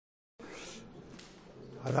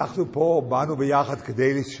אנחנו פה באנו ביחד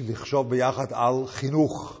כדי לחשוב ביחד על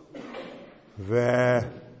חינוך,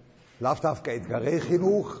 ולאו דווקא אתגרי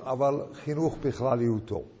חינוך, אבל חינוך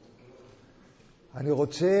בכלליותו. אני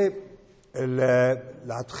רוצה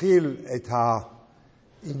להתחיל את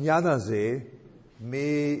העניין הזה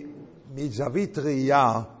מזווית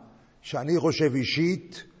ראייה שאני חושב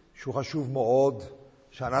אישית שהוא חשוב מאוד,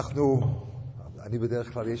 אני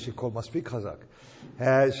בדרך כלל יש לי קול מספיק חזק,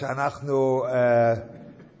 שאנחנו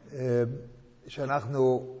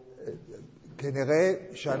כנראה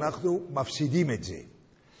שאנחנו מפסידים את זה.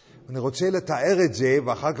 אני רוצה לתאר את זה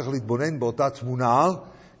ואחר כך להתבונן באותה תמונה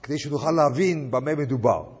כדי שנוכל להבין במה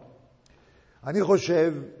מדובר. אני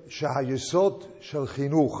חושב שהיסוד של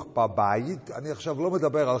חינוך בבית, אני עכשיו לא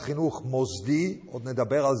מדבר על חינוך מוסדי, עוד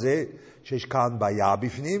נדבר על זה שיש כאן בעיה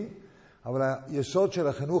בפנים, אבל היסוד של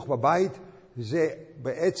החינוך בבית זה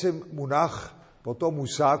בעצם מונח באותו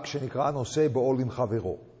מושג שנקרא נושא בעול עם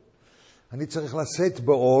חברו. אני צריך לשאת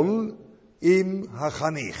בעול עם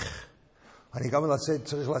החניך. אני גם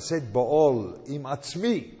צריך לשאת בעול עם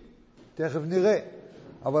עצמי, תכף נראה.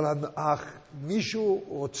 אבל מישהו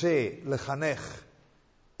רוצה לחנך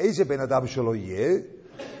איזה בן אדם שלא יהיה,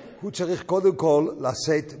 הוא צריך קודם כל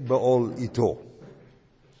לשאת בעול איתו.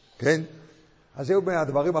 כן? אז זהו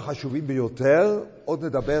מהדברים החשובים ביותר, עוד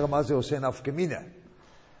נדבר מה זה עושה נפקא מינה.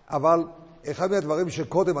 אבל אחד מהדברים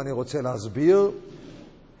שקודם אני רוצה להסביר,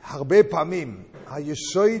 הרבה פעמים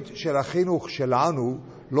היסוד של החינוך שלנו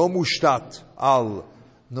לא מושתת על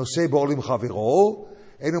נושא בעול עם חברו,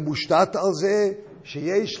 אלא מושתת על זה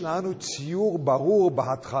שיש לנו ציור ברור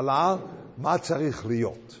בהתחלה מה צריך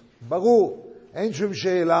להיות. ברור, אין שום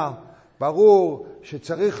שאלה, ברור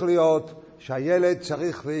שצריך להיות שהילד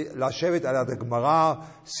צריך לשבת על הגמרא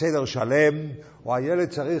סדר שלם, או הילד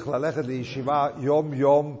צריך ללכת לישיבה יום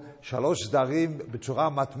יום, 3 סדרים בצורה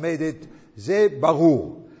מתמדת, זה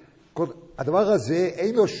ברור. הדבר הזה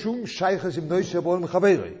אין לו שום שייכות עם נושא בעול עם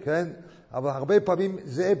חברו, כן? אבל הרבה פעמים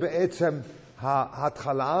זה בעצם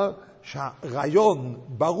ההתחלה, שהרעיון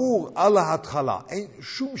ברור על ההתחלה, אין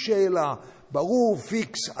שום שאלה, ברור,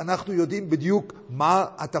 פיקס, אנחנו יודעים בדיוק מה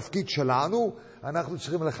התפקיד שלנו, אנחנו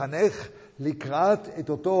צריכים לחנך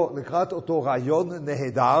לקראת אותו רעיון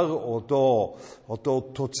נהדר,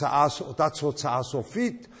 אותה תוצאה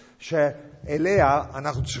סופית, שאליה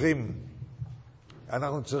אנחנו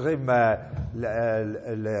צריכים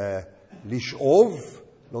לשאוב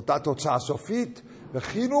לאותה תוצאה סופית,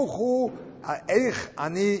 וחינוך הוא איך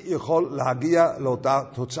אני יכול להגיע לאותה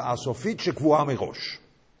תוצאה סופית שקבועה מראש.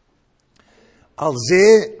 על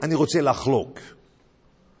זה אני רוצה לחלוק.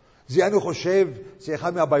 זה אני חושב, זה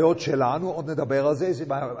אחד מהבעיות שלנו, עוד נדבר על זה, זה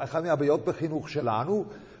אחד מהבעיות בחינוך שלנו,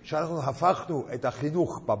 שאנחנו הפכנו את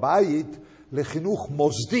החינוך בבית לחינוך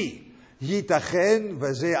מוסדי. ייתכן,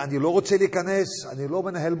 וזה אני לא רוצה להיכנס, אני לא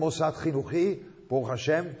מנהל מוסד חינוכי, ברוך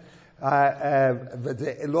השם,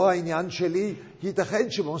 וזה לא העניין שלי, ייתכן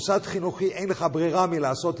שבמוסד חינוכי אין לך ברירה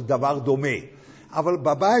מלעשות דבר דומה. אבל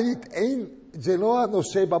בבית זה לא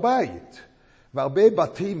הנושא בבית. והרבה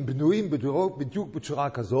בתים בנויים בדיוק בצורה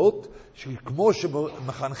כזאת, שכמו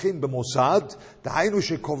שמחנכים במוסד, דהיינו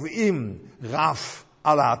שקובעים רף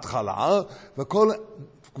על ההתחלה,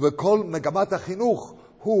 וכל מגמת החינוך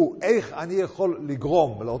הוא איך אני יכול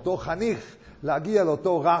לגרום לאותו חניך להגיע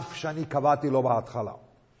לאותו רף שאני קבעתי לו בהתחלה.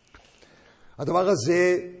 הדבר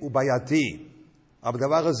הזה הוא בעייתי, אבל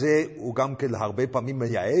הדבר הזה הוא גם כן הרבה פעמים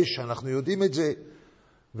מייאש, אנחנו יודעים את זה,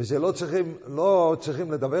 וזה לא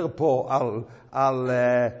צריכים לדבר פה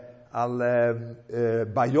על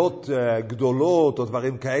בעיות גדולות או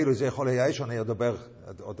דברים כאלו, זה יכול לייאש, אני אדבר,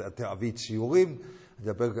 אביא ציורים,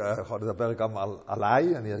 יכול לדבר גם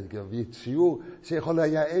עליי, אני אביא ציור, זה יכול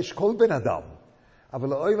לייאש כל בן אדם, אבל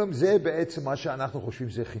לעולם זה בעצם מה שאנחנו חושבים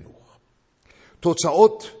זה חינוך.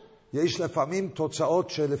 תוצאות, יש לפעמים תוצאות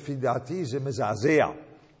שלפי דעתי זה מזעזע.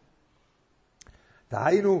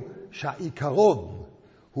 דהיינו שהעיקרון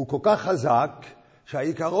הוא כל כך חזק,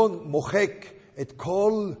 שהעיקרון מוחק את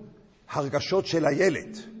כל הרגשות של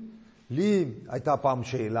הילד. לי הייתה פעם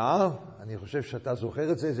שאלה, אני חושב שאתה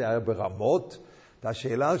זוכר את זה, זה היה ברמות, הייתה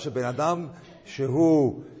שאלה שבן אדם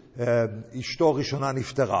שהוא אשתו ראשונה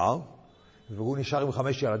נפטרה, והוא נשאר עם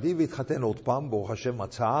 5 ילדים והתחתן עוד פעם, ברוך השם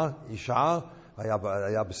מצא אישה,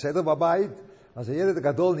 היה בסדר בבית, אז הילד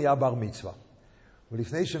הגדול נהיה בר מצווה.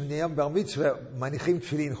 ולפני שנהיה בר מצווה, מניחים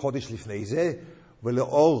תפילין חודש לפני זה,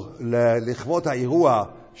 לכבוד האירוע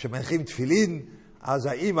שמניחים תפילין, אז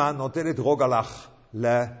האמא נותנת רוגלח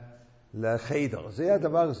לחדר. זה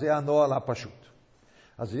הדבר, זה הנוהל הפשוט.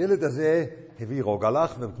 אז הילד הזה הביא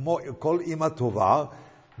רוגלח, וכמו כל אמא טובה,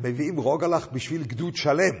 מביאים רוגלח בשביל גדוד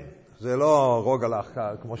שלם. זה לא רוגלח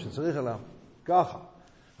כמו שצריך, אלא ככה.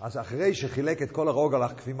 אז אחרי שחילק את כל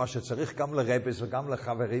הרוגלח כפי מה שצריך, גם לרבס וגם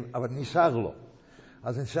לחברים, אבל נשאר לו.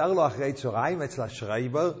 אז נשאר לו אחרי צהריים אצל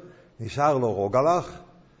השרייבר, נשאר לו רוגלח,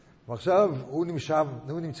 ועכשיו הוא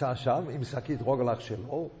נמצא שם עם שקית רוגלח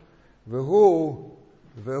שלו,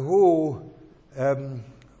 והוא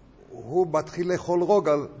מתחיל לאכול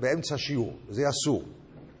רוגל באמצע שיעור. זה אסור.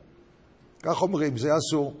 כך אומרים, זה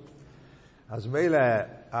אסור. אז מילא,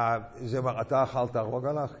 זה אומר, אתה אכלת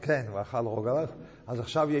רוגלח? כן, הוא אכל רוגלח. אז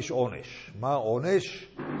עכשיו יש עונש. מה העונש?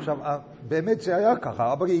 עכשיו, באמת זה היה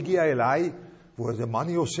ככה. אבא הגיע אליי, והוא אומר, מה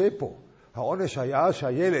אני עושה פה? העונש היה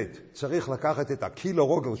שהילד צריך לקחת את הקילו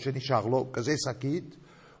רוגל שנשאר לו, כזה שקית,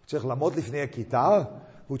 הוא צריך לעמוד לפני הכיתה,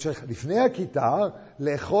 והוא צריך לפני הכיתה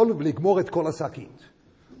לאכול ולגמור את כל השקית.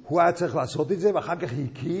 הוא היה צריך לעשות את זה, ואחר כך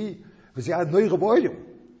הקיא, וזה היה נוי רבויום.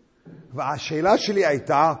 והשאלה שלי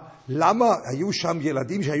הייתה, למה היו שם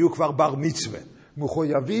ילדים שהיו כבר בר מצווה,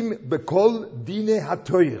 מחויבים בכל דיני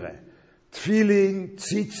התורה, תפילין,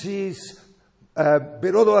 ציציס,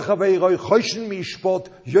 בלוד או לחברי, חושן משפוט,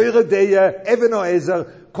 יורדיה, אבן או עזר,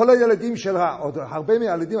 כל הילדים של הרבה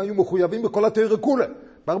מהילדים היו מחויבים בכל התורה כולה,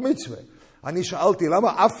 בר מצווה. אני שאלתי,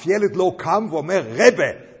 למה אף ילד לא קם ואומר,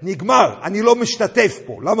 רבה, נגמר, אני לא משתתף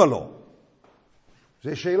פה, למה לא?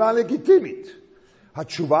 זו שאלה לגיטימית.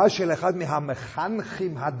 התשובה של אחד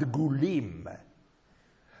מהמחנכים הדגולים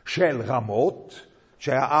של רמות,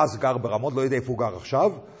 שהיה אז גר ברמות, לא יודע איפה הוא גר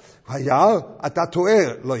עכשיו, היה, אתה טועה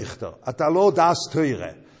לא יכתר, אתה לא דאס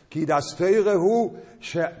תוירה, כי דאס תוירה הוא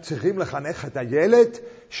שצריכים לחנך את הילד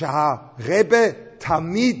שהרבה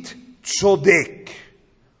תמיד צודק.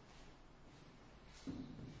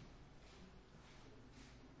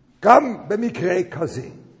 גם במקרה כזה.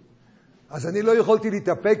 אז אני לא יכולתי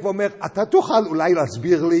להתאפק ואומר, אתה תוכל אולי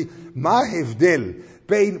להסביר לי מה ההבדל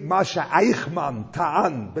בין מה שאייכמן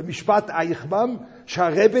טען במשפט אייכמן,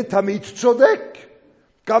 שהרבא תמיד צודק,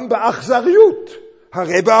 גם באכזריות.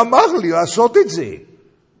 הרבא אמר לי לעשות את זה.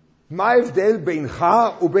 מה ההבדל בינך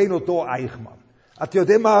ובין אותו אייכמן? אתה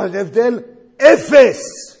יודע מה ההבדל? אפס.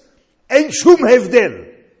 אין שום הבדל.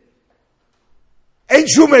 אין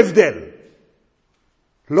שום הבדל.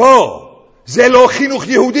 לא. זה לא חינוך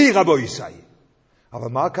יהודי, רבו ישראל. אבל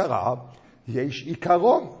מה קרה? יש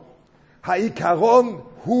עיקרון. העיקרון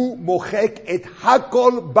הוא מוחק את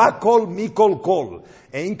הכל בכל מכל כל.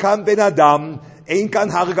 אין כאן בן אדם, אין כאן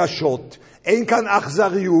הרגשות, אין כאן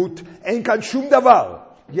אכזריות, אין כאן שום דבר.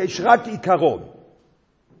 יש רק עיקרון.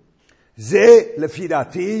 זה לפי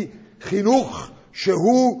דעתי חינוך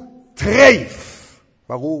שהוא טרייף.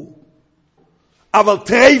 ברור. אבל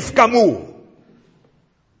טרייף גמור.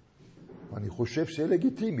 אני חושב שזה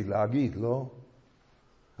לגיטימי להגיד, לא?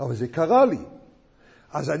 אבל זה קרה לי.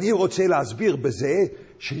 אז אני רוצה להסביר בזה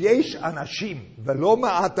שיש אנשים, ולא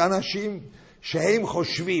מעט אנשים, שהם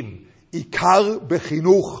חושבים, עיקר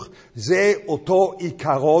בחינוך זה אותו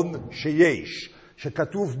עיקרון שיש,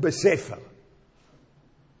 שכתוב בספר.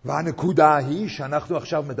 והנקודה היא שאנחנו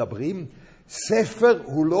עכשיו מדברים, ספר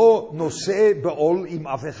הוא לא נושא בעול עם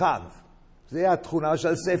אף אחד. זה התכונה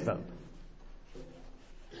של ספר.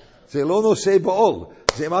 זה לא נושא בעול,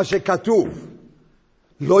 זה מה שכתוב.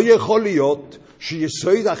 לא יכול להיות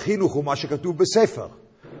שיסוד החינוך הוא מה שכתוב בספר.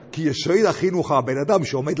 כי יסוד החינוך הבן אדם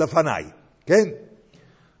שעומד לפניי, כן?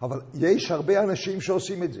 אבל יש הרבה אנשים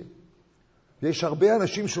שעושים את זה. יש הרבה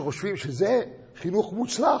אנשים שחושבים שזה חינוך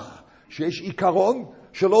מוצלח, שיש עיקרון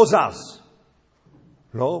שלא זז.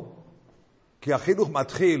 לא, כי החינוך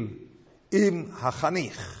מתחיל עם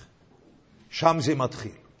החניך. שם זה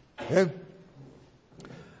מתחיל, כן?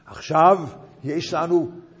 עכשיו יש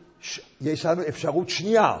לנו אפשרות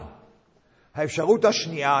שנייה. האפשרות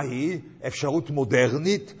השנייה היא אפשרות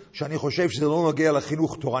מודרנית, שאני חושב שזה לא נוגע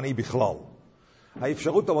לחינוך תורני בכלל.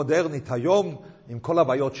 האפשרות המודרנית היום, עם כל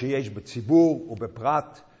הבעיות שיש בציבור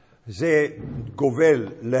ובפרט, זה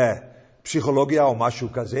גובל לפסיכולוגיה או משהו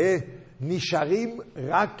כזה, נשארים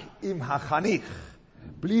רק עם החניך,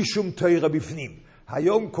 בלי שום תורה בפנים.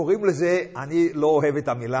 היום קוראים לזה, אני לא אוהב את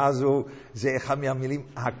המילה הזו, זה אחד מהמילים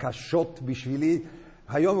הקשות בשבילי.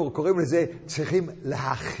 היום קוראים לזה, צריכים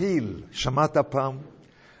להכיל. שמעת פעם?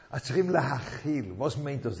 אז צריכים להכיל. Was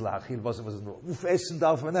meint das להכיל? Aufessen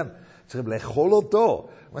darf man nicht. צריכים לאכול אותו.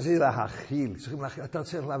 מה זה להכיל? צריכים להכיל. אתה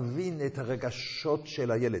צריך להבין את הרגשות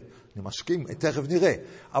של הילד. אני מסכים, תכף נראה.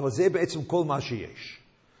 אבל זה בעצם כל מה שיש.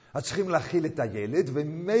 אז צריכים להכיל את הילד,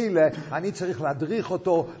 ומילא אני צריך להדריך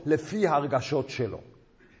אותו לפי הרגשות שלו.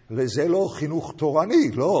 זה לא חינוך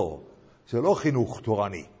תורני, לא. זה לא חינוך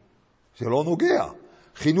תורני. זה לא נוגע.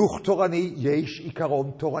 חינוך תורני, יש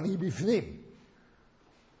עיקרון תורני בפנים.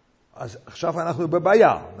 אז עכשיו אנחנו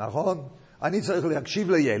בבעיה, נכון? אני צריך להקשיב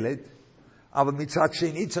לילד, אבל מצד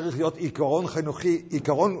שני צריך להיות עיקרון חינוכי,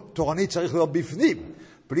 עיקרון תורני צריך להיות בפנים.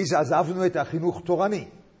 בלי זה עזבנו את החינוך תורני.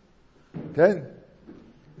 כן?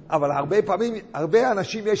 אבל הרבה פעמים, הרבה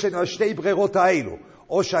אנשים יש לנו שתי ברירות האלו.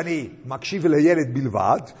 או שאני מקשיב לילד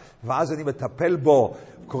בלבד, ואז אני מטפל בו,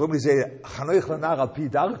 קוראים לזה חינוך לנער על פי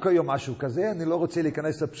דרכו או משהו כזה, אני לא רוצה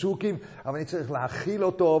להיכנס לפסוקים, אבל אני צריך להכיל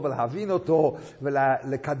אותו ולהבין אותו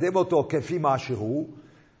ולקדם אותו כפי משהו.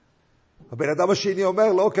 הבן אדם השני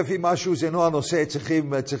אומר, לא כפי משהו, זה לא הנושא,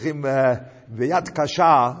 צריכים ביד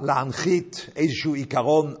קשה להנחית איזשהו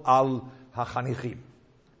עיקרון על החניכים.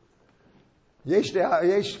 יש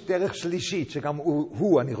דרך שלישית, שגם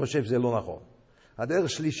אני חושב זה לא נכון. הדרך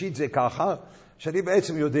שלישית זה ככה, שאני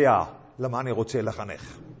בעצם יודע למה אני רוצה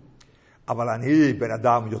לחנך. אבל אני בן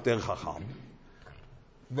אדם יותר חכם,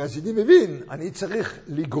 ואז אני מבין, אני צריך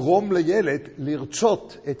לגרום לילד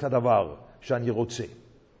לרצות את הדבר שאני רוצה.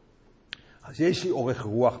 אז יש לי אורך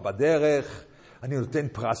רוח בדרך, אני נותן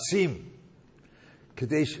פרסים,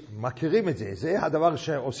 מכירים את זה, זה הדבר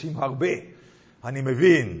שעושים הרבה. אני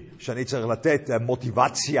מבין שאני צריך לתת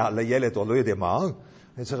מוטיבציה לילד או לא יודע מה,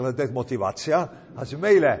 אני צריך לתת מוטיבציה, אז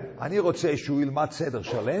מילא, אני רוצה שהוא ילמד סדר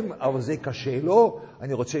שלם, אבל זה קשה לו,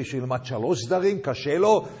 אני רוצה שהוא ילמד 3 סדרים, קשה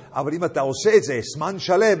לו, אבל אם אתה עושה את זה זמן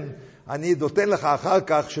שלם, אני נותן לך אחר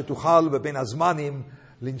כך שתוכל בבין הזמנים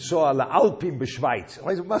לנסוע לאלפים בשוויץ.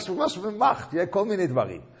 משהו ממח, תהיה כל מיני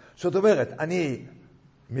דברים. זאת אומרת, אני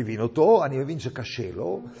מבין אותו, אני מבין שקשה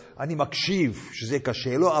לו, אני מקשיב שזה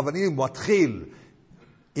קשה לו, אבל אני מתחיל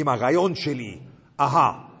עם הרעיון שלי,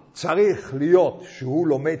 צריך להיות שהוא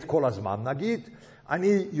לומד כל הזמן, נגיד,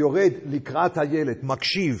 אני יורד לקראת הילד,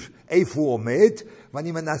 מקשיב איפה הוא עומד,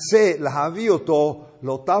 ואני מנסה להביא אותו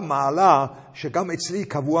לאותה מעלה שגם אצלי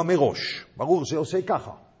קבוע מראש. ברור, זה עושה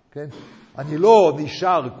ככה, כן? אני לא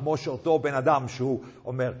נשאר כמו שאותו בן אדם שהוא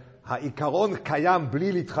אומר, העיקרון קיים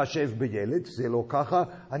בלי להתחשב בילד, זה לא ככה.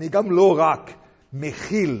 אני גם לא רק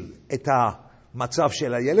מכיל את המצב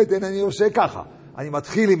של הילד, אלא אני עושה ככה. אני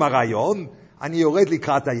מתחיל עם הרעיון, אני יורד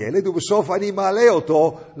לקראת הילד, ובסוף אני מעלה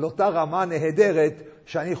אותו לאותה רמה נהדרת,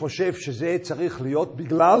 שאני חושב שזה צריך להיות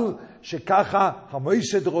בגלל שככה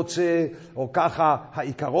היסוד רוצה, או ככה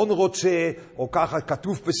העיקרון רוצה, או ככה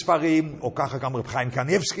כתוב בספרים, או ככה גם רב חיים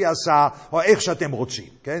קניבסקי עשה, או איך שאתם רוצים,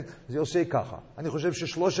 כן? זה עושה ככה. אני חושב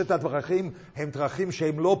ששלושת הדרכים הם דרכים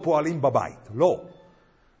שהם לא פועלים בבית. לא.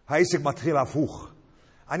 העסק מתחיל הפוך.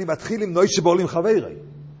 אני מתחיל עם נושא בעול עם חברי.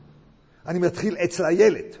 אני מתחיל אצל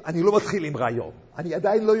הילד. אני לא מתחיל עם רעיון. אני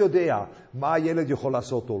עדיין לא יודע מה הילד יכול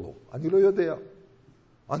לעשות או לא. אני לא יודע.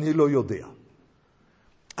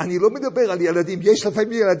 אני לא מדבר על ילדים. יש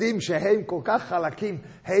לפעמים ילדים שהם כל כך חלקים,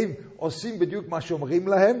 הם עושים בדיוק מה שאומרים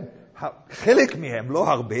להם. חלק מהם, לא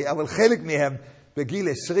הרבה, אבל חלק מהם בגיל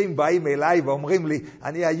 20 באים אליי ואומרים לי,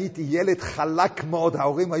 אני הייתי ילד חלק מאוד,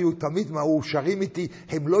 ההורים היו תמיד מאושרים איתי,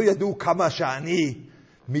 הם לא ידעו כמה שאני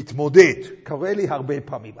מתמודד. קורה לי הרבה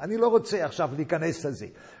פעמים. אני לא רוצה עכשיו להיכנס לזה.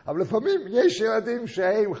 אבל לפעמים יש ילדים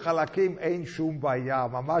שהם חלקים, אין שום בעיה,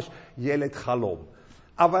 ממש ילד חלום.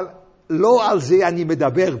 אבל לא על זה אני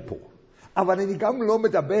מדבר פה. אבל אני גם לא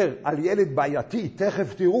מדבר על ילד בעייתי.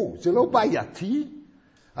 תכף תראו, זה לא בעייתי.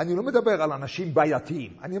 אני לא מדבר על אנשים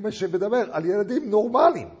בעייתיים. אני מדבר על ילדים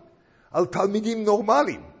נורמליים. על תלמידים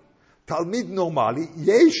נורמליים. תלמיד נורמלי,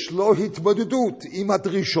 יש לו התמודדות עם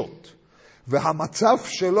הדרישות. והמצב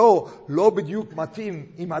שלו לא בדיוק מתאים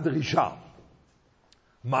עם הדרישה.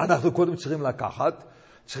 מה אנחנו קודם צריכים לקחת?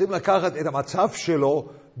 צריכים לקחת את המצב שלו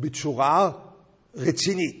בצורה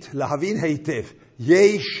רצינית, להבין היטב.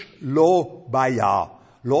 יש לו בעיה.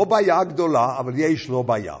 לא בעיה גדולה, אבל יש לו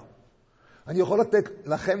בעיה. אני יכול לתת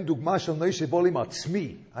לכם דוגמה של נושא בעול עם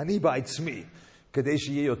עצמי, אני בעצמי, כדי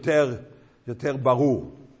שיהיה יותר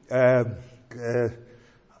ברור.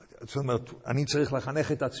 זאת אומרת, אני צריך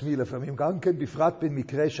לחנך את עצמי לפעמים, גם כן בפרט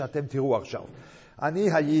במקרה שאתם תראו עכשיו.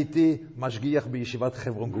 אני הייתי משגיח בישיבת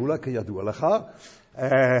חברון גאולה, כידוע לך.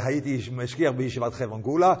 הייתי משגיח בישיבת חברון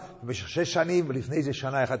גאולה במשך 6 שנים, ולפני זה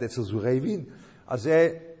שנה אחת אצל זורייבין. אז זה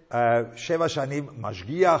 7 שנים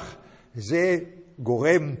משגיח. זה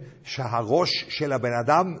גורם שהראש של הבן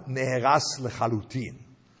אדם נהרס לחלוטין.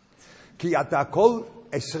 כי אתה כל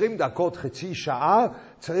 20 דקות, חצי שעה,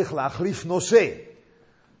 צריך להחליף נושא.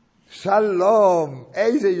 שלום,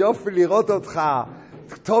 איזה יופי לראות אותך.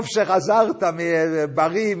 טוב שחזרת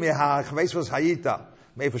בריא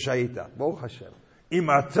מאיפה שהיית. ברוך השם. אם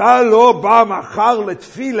אתה לא בא מחר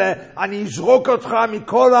לתפילה, אני אזרוק אותך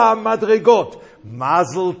מכל המדרגות.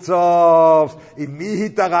 מזל טוב. עם מי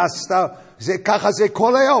התארסת? זה ככה זה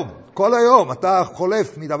כל היום. כל היום אתה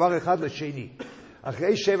חולף מדבר אחד לשני.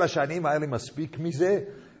 אחרי 7 שנים היה לי מספיק מזה,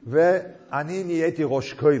 ואני נהייתי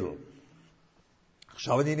ראש כולל.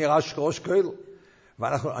 עכשיו אני נראה ראש כהל.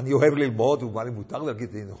 ואני אוהב ללמוד, ובא לי מותר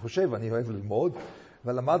להגיד, אני חושב, אני אוהב ללמוד.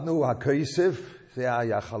 ולמדנו הכסף, זה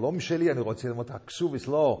היה החלום שלי, אני רוצה ללמוד הכסובס,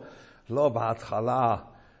 לא בהתחלה,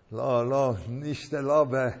 לא,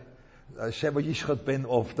 שבע ישחט בן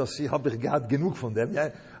אוף, das habe ich gehabt genug von dem,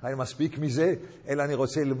 אני מספיק מזה, אלא אני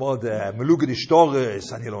רוצה ללמוד מלוגד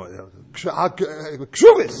היסטורס, אני לא,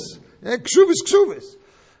 כסובס.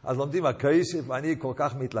 אז לומדים הכסף, ואני כל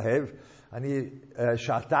כך מתלהב, אני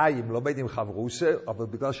שעתיים לומד עם חברוסה, אבל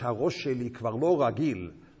בגלל שהראש שלי כבר לא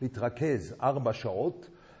רגיל להתרכז 4 שעות,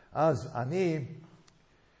 אז אני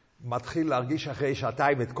מתחיל להרגיש אחרי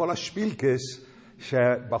שעתיים את כל השפילקס,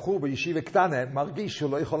 שבחור בישיבה קטנה מרגיש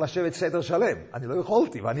שהוא לא יכול לשבת סדר שלם. אני לא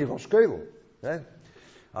יכולתי, ואני ראש כהל. כן?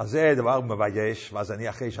 אז זה דבר מבייש, ואז אני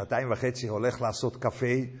אחרי 2.5 הולך לעשות קפה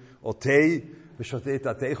או תה, ושותה את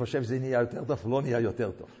התה, חושב שזה נהיה יותר טוב, לא נהיה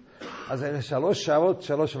יותר טוב. אז 3 שעות,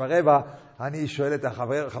 3:15, אני שואל את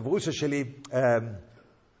החברוסה שלי,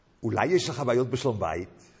 אולי יש לך בעיות בשלום בית?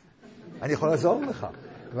 אני יכול לעזור לך.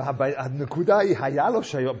 והנקודה היא, היה לו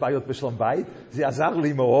בעיות בשלום בית, זה עזר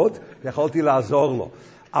לי מאוד, יכולתי לעזור לו.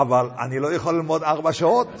 אבל אני לא יכול ללמוד 4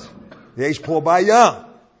 שעות. יש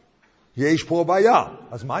פה בעיה.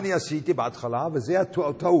 אז מה אני עשיתי בהתחלה? וזה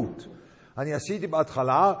הטעות. אני עשיתי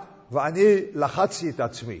בהתחלה, ואני לחצתי את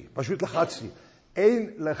עצמי. פשוט לחצתי. אין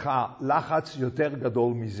לך לחץ יותר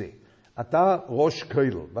גדול מזה. אתה ראש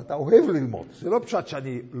כהל, ואתה אוהב ללמוד. זה לא פשוט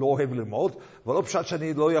שאני לא אוהב ללמוד, ולא פשוט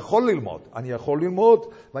שאני לא יכול ללמוד. אני יכול ללמוד,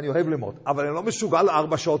 ואני אוהב ללמוד. אבל אני לא מסוגל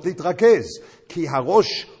 4 שעות להתרכז, כי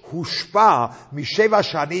הראש הושפע מ7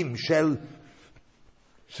 שנים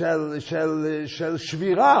של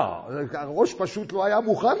שבירה. הראש פשוט לא היה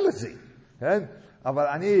מוכן לזה. כן? אבל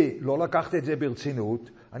אני לא לקחתי את זה ברצינות.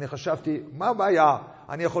 אני חשבתי, מה הבעיה?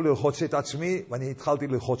 אני יכול ללחוץ את עצמי, ואני התחלתי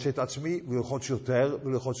ללחוץ את עצמי, וללחוץ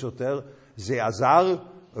יותר, זה עזר,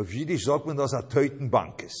 ביידיש sagt man das a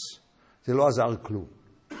Teutenbankes. זה לא עזר כלום.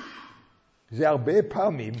 זה הרבה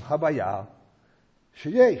פעמים הבעיה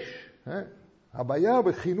שיש. הבעיה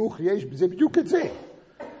בחינוך יש, זה בדיוק את זה.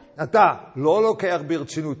 אתה לא לוקח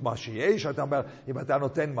ברצינות מה שיש, אתה אומר, אם אתה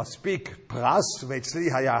נותן מספיק פרס, ואצלי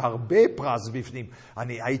היה הרבה פרס בפנים,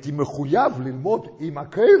 אני הייתי מחויב ללמוד עם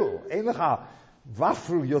הכהל, אין לך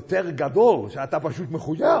ופל יותר גדול, שאתה פשוט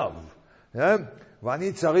מחויב.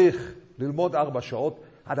 ואני צריך ללמוד 4 שעות,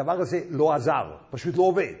 הדבר הזה לא עזר, פשוט לא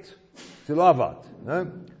עובד. זה לא עבד.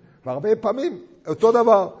 והרבה פעמים, אותו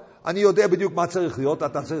דבר, אני יודע בדיוק מה צריך להיות,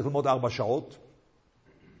 אתה צריך ללמוד 4 שעות,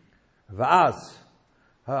 ואז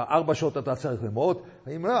 4 שעות אתה צריך ללמוד,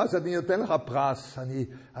 אני אומר, אז אני נותן לך פרס,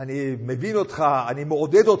 אני מבין אותך, אני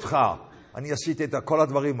מעודד אותך, אני עשיתי את כל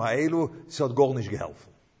הדברים האלו, זה עוד גורניש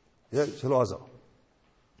גהלפן. זה לא עזר.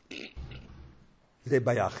 זה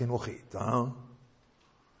בעיה חינוכית,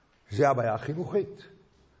 זה הבעיה החינוכית.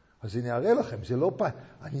 אז אני אראה לכם, זה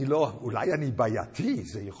לא, אולי אני בעייתי,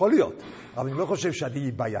 זה יכול להיות, אבל אני לא חושב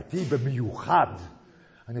שאני בעייתי במיוחד.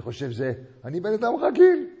 אני חושב אני בן אדם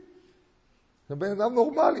רגיל. זה בן אדם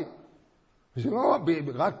נורמלי. וזה לא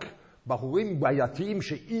רק בחורים בעייתיים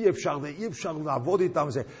שאי אפשר לעבוד איתם,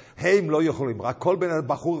 הם לא יכולים, רק כל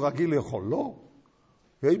בחור רגיל יכול. לא.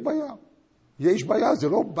 יש בעיה, זה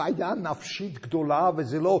לא בעיה נפשית גדולה,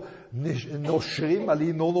 וזה לא נושרים,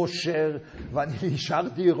 אני לא נושר, ואני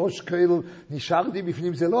נשארתי ראש כהל, נשארתי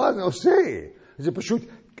בפנים, זה לא הנושא. זה פשוט,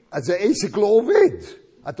 זה עסק לא עובד.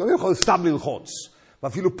 אתה לא יכול סתם ללחוץ,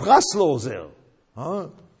 ואפילו פרס לא עוזר.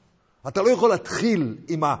 אתה לא יכול להתחיל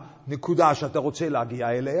עם הנקודה שאתה רוצה להגיע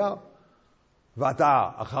אליה, ואתה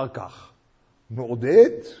אחר כך מעודד,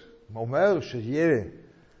 אומר שיהיה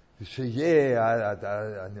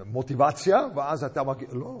מוטיבציה, ואז אתה מגיע,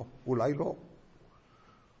 לא, אולי לא.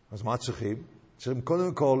 אז מה צריכים? צריכים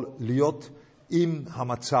קודם כל להיות עם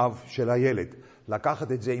המצב של הילד.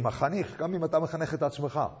 לקחת את זה עם החניך, גם אם אתה מחנך את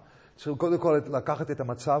עצמך. צריכים קודם כל לקחת את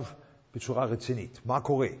המצב בצורה רצינית. מה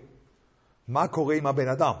קורה? מה קורה עם הבן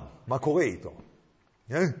אדם? מה קורה איתו?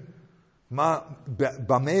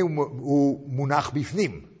 במה הוא מונח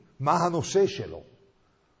בפנים? מה הנושא שלו?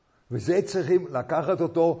 וזה צריכים לקחת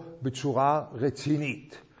אותו בצורה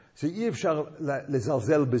רצינית. זה אי אפשר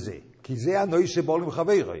לזלזל בזה, כי זה הנושא בעול עם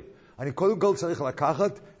חברי. אני קודם כל צריך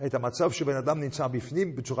לקחת את המצב שבן אדם נמצא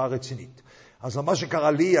בפנים בצורה רצינית. אז על מה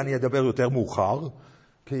שקרה לי אני אדבר יותר מאוחר,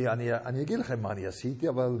 כי אני אגיד לכם מה אני עשיתי,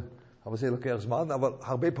 אבל זה לוקח זמן, אבל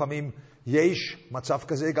הרבה פעמים יש מצב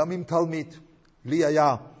כזה גם עם תלמיד. לי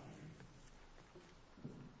היה,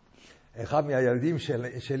 אחד מהילדים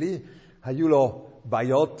שלי, היו לו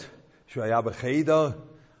בעיות, שהוא היה בחיידר,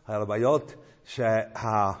 היה לו בעיות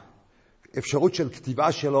שהאפשרות של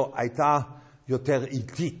כתיבה שלו הייתה יותר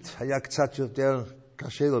איטית, היה קצת יותר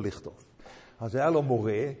קשה לו לכתוב. אז היה לו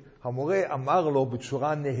מורה, המורה אמר לו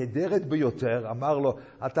בצורה נהדרת ביותר, אמר לו,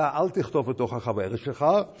 אתה אל תכתוב בתוך החבר שלך,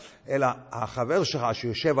 אלא החבר שלך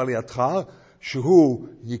שיושב על ידך, שהוא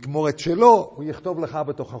יגמור את שלו, הוא יכתוב לך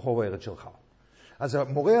בתוך החוברת שלך. אז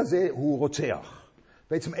המורה הזה הוא רוצח.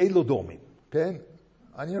 בעצם אין לו דומים, כן?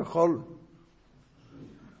 אני יכול...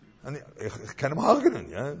 כאן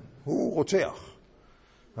מארגנן, הוא רוצח.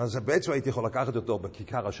 אז בעצם הייתי יכול לקחת אותו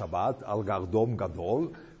בכיכר השבת, על גרדום גדול,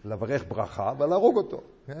 לברך ברכה ולהרוג אותו.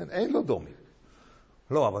 כן? אין לו דומים.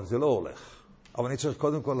 לא, אבל זה לא הולך. אבל אני צריך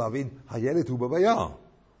קודם כל להבין, הילד הוא בבעיה.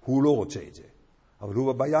 הוא לא רוצה את זה. אבל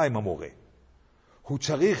הוא בבעיה עם המורה. הוא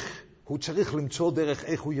צריך למצוא דרך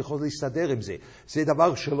איך הוא יכול להסתדר עם זה. זה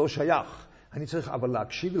דבר שלא שייך. אני צריך אבל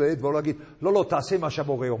להקשיב לילד ולא להגיד, לא, תעשה מה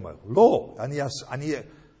שהמורה אומר. לא,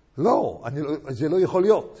 זה לא יכול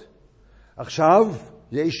להיות. עכשיו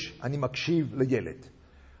אני מקשיב לילד.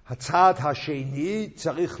 הצעד השני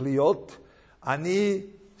צריך להיות, אני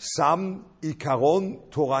שם עיקרון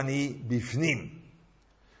תורני בפנים.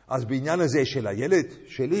 אז בעניין הזה של הילד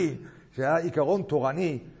שלי, שהיה עיקרון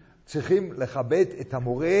תורני, צריכים לכבד את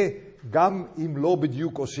המורה, גם אם לא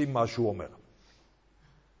בדיוק עושים מה שהוא אומר.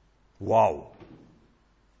 וואו.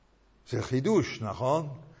 זה חידוש, נכון?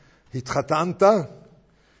 התחתנת,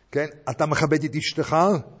 כן? אתה מכבד את אשתך,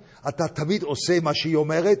 אתה תמיד עושה מה שהיא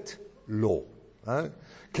אומרת? לא.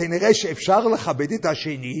 כנראה שאפשר לכבד את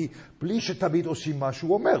השני, בלי שתמיד עושים מה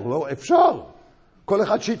שהוא אומר. לא, אפשר. כל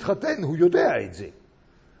אחד שהתחתן, הוא יודע את זה.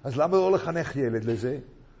 אז למה לא לחנך ילד לזה?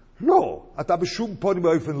 לא. אתה בשום פנים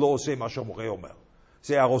באופן לא עושה מה שהמורה אומר.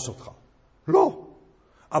 זה יהרוס אותך. לא.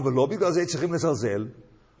 אבל לא בגלל זה צריכים לזלזל.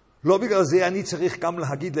 לא בגלל זה אני צריך גם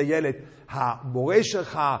להגיד לילד, המורה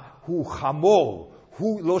שלך הוא חמור,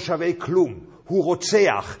 הוא לא שווה כלום, הוא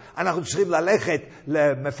רוצח. אנחנו צריכים ללכת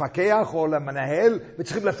למפקח או למנהל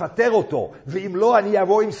וצריכים לפטר אותו. ואם לא, אני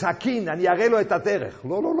אבוא עם סכין, אני אראה לו את הדרך.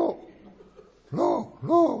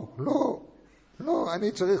 לא,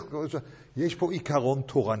 אני צריך... יש פה עיקרון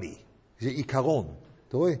תורני. זה עיקרון.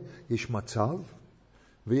 אתה רואה? יש מצב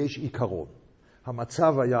ויש עיקרון.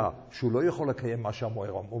 המצב היה שהוא לא יכול לקיים מה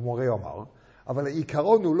שהמורה אמר, אבל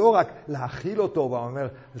העיקרון הוא לא רק להכיל אותו, והוא אומר,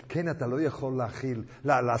 כן, אתה לא יכול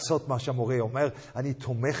לעשות מה שהמורה אומר, אני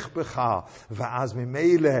תומך בך, ואז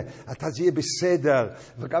ממילא אתה תהיה בסדר,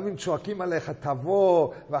 וגם אם צועקים עליך,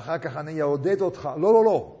 תבוא, ואחר כך אני אעודד אותך.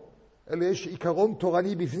 לא. אלא יש עיקרון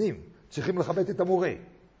תורני בפנים. צריכים לכבד את המורה,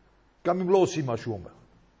 גם אם לא עושים מה שהוא אומר.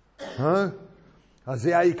 אז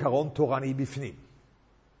זה העיקרון תורני בפנים.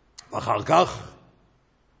 ואחר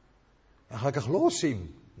כך לא עושים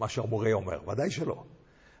מה שהמורה אומר, ודאי שלא.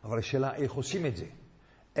 אבל השאלה איך עושים את זה.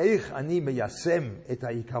 איך אני מיישם את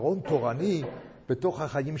העיקרון תורני בתוך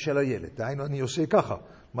החיים של הילד. דהיינו, אני עושה ככה,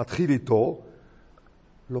 מתחיל איתו,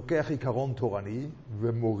 לוקח עיקרון תורני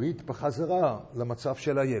ומוריד בחזרה למצב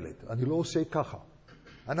של הילד. אני לא עושה ככה.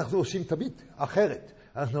 אנחנו עושים תמיד אחרת.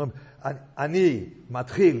 אני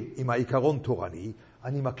מתחיל עם העיקרון תורני,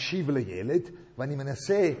 אני מקשיב לילד, ואני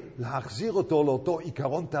מנסה להחזיר אותו לאותו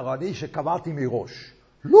עיקרון תורני שקבעתי מראש.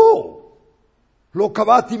 לא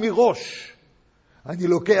קבעתי מראש. אני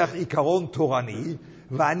לוקח עיקרון תורני,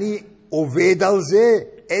 ואני עובד על זה,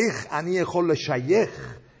 איך אני יכול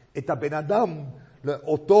לשייך את הבן אדם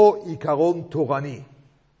לאותו עיקרון תורני.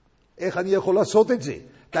 איך אני יכול לעשות את זה?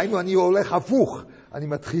 דהיינו, אני הולך הפוך. אני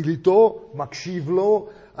מתחיל איתו, מקשיב לו,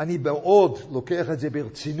 אני מאוד לוקח את זה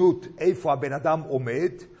ברצינות איפה הבן אדם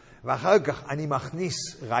עומד, ואחר כך אני מכניס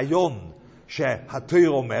רעיון שהתורה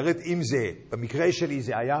אומרת, אם זה, במקרה שלי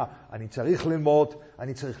זה היה, אני צריך ללמוד,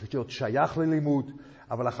 אני צריך להיות שייך ללימוד,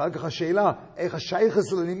 אבל אחר כך השאלה, איך השייכות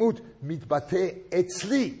ללימוד מתבטא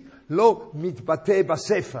אצלי, לא מתבטא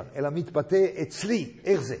בספר, אלא מתבטא אצלי,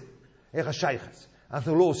 איך זה? איך השייכות?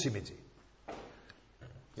 אנחנו לא עושים את זה.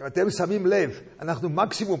 אם אתם שמים לב, אנחנו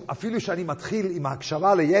מקסימום, אפילו שאני מתחיל עם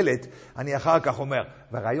ההקשבה לילד, אני אחר כך אומר,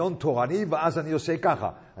 ורעיון תורני, ואז אני עושה ככה.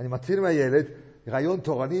 אני מתחיל עם הילד, רעיון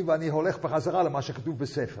תורני, ואני הולך בחזרה למה שכתוב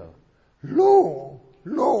בספר.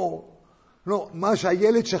 לא. מה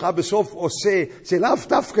שהילד שלך בסוף עושה, זה לאו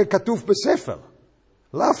דווקא כתוב בספר.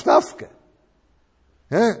 לאו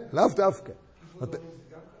דווקא.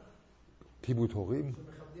 כיבוד הורים?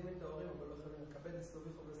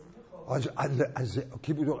 אז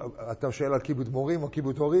אתה שואל על כיבוד מורים או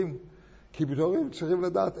כיבוד הורים? כיבוד הורים צריכים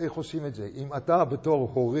לדעת איך עושים את זה. אם אתה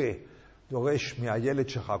בתור הורה דורש מהילד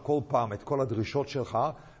שלך כל פעם את כל הדרישות שלך,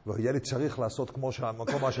 והילד צריך לעשות כמו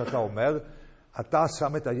מה שאתה אומר, אתה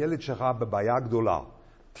שם את הילד שלך בבעיה גדולה.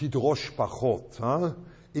 תדרוש פחות.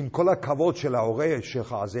 עם כל הכבוד של ההורה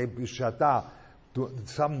שלך, זה שאתה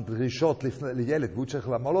שם דרישות לילד והוא צריך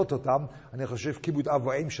למלות אותם, אני חושב כיבוד אב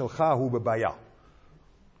ואם שלך הוא בבעיה.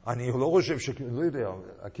 אני לא חושב לא יודע,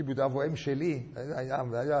 הכיבוד אב ואם שלי,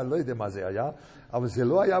 היה, לא יודע מה זה היה, אבל זה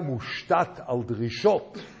לא היה מושתת על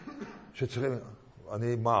דרישות שצריכים,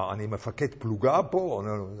 אני מפקד פלוגה פה,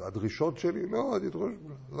 הדרישות שלי,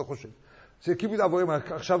 לא חושב. זה כיבוד אב ואם,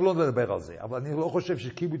 עכשיו לא נדבר על זה, אבל אני לא חושב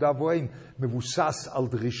שכיבוד אב ואם מבוסס על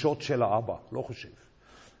דרישות של האבא, לא חושב.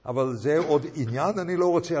 אבל זה עוד עניין, אני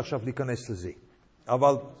לא רוצה עכשיו להיכנס לזה.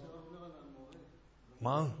 אבל...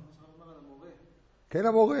 מה? כן,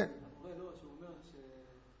 המורה. המורה לא, שהוא אומר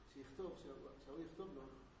שיכתוב, שהוא יכתוב לו,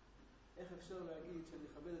 איך אפשר להגיד שאני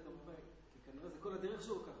מכבד את המורה? כי כנראה זה כל הדרך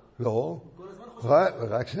שלו ככה. לא. כל הזמן חושב.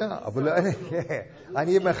 רק שנייה, אבל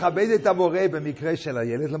אני מכבד את המורה במקרה של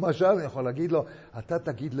הילד, למשל, אני יכול להגיד לו, אתה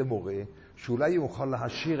תגיד למורה שאולי הוא יכול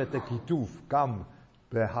להשאיר את הכיתוב גם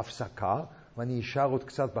בהפסקה, ואני אשאר עוד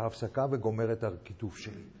קצת בהפסקה וגומר את הכיתוב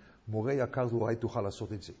שלי. מורה יקר, אולי תוכל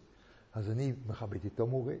לעשות את זה. אז אני מכבד את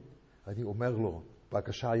המורה, אני אומר לו,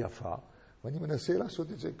 בקשה יפה, ואני מנסה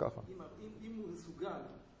לעשות את זה ככה. אם הוא מסוגל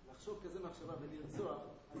לחשוב כזה מחשבה ולרצוח,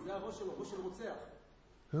 אז זה הראש שלו, ראש של רוצח.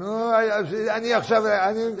 לא, אני עכשיו,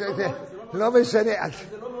 לא משנה.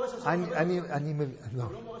 זה לא מורה שלו.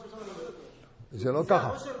 זה לא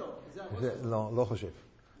ככה. לא חושב.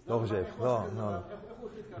 לא חושב. לא. איך הוא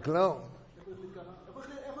החליט ככה? לא.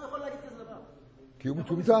 איך הוא יכול להגיד כזה דבר? כי הוא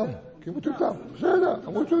מטומטם. בסדר,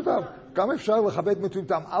 הוא מטומטם. כמה אפשר לכבד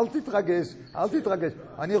מטומטם? אל תתרגש.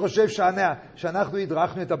 אני חושב שאנחנו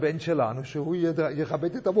הדרכנו את הבן שלנו, שהוא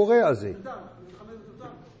יכבד את המורה הזה.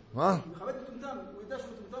 מה? הוא מכבד מטומטם, הוא יודע שהוא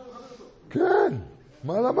מטומטם, הוא מכבד אותו. כן,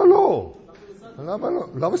 למה לא?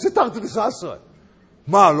 למה זה תרתי דסתרי?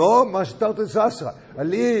 מה, לא? מה שתרתי דסתרי?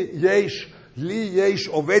 לי יש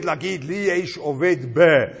עובד, להגיד, לי יש עובד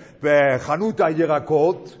בחנות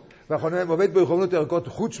הירקות, ועובד בחנות הירקות,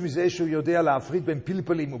 חוץ מזה שהוא יודע להפריד בין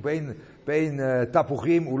פלפלים ובין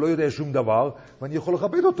תפוחים, הוא לא יודע שום דבר, ואני יכול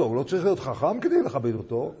לכבד אותו, הוא לא צריך להיות חכם כדי לכבד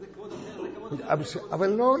אותו. אבל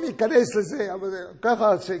לא ניכנס לזה, אבל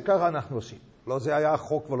ככה אנחנו עושים. לא, זה היה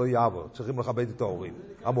חוק ולא יעבור, צריכים לכבד את ההורים,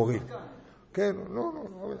 המורים. כן, לא,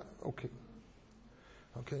 אוקיי.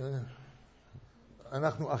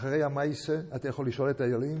 אנחנו אחרי המעשה, אתה יכול לשאול את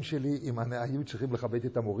הילדים שלי אם היו צריכים לכבד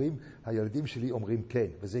את המורים, הילדים שלי אומרים כן,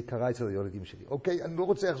 וזה קרה אצל הילדים שלי. אוקיי, אני לא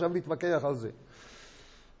רוצה עכשיו להתווכח על זה.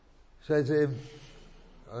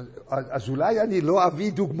 אז אולי אני לא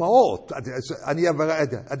אביא דוגמאות, אני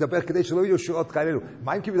אדבר כדי שלא יהיו שאלות כאלו.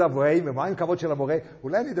 מה עם כיבוד אב ואם ומה עם כבוד של המורה?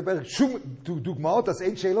 אולי אני אדבר שום דוגמאות, אז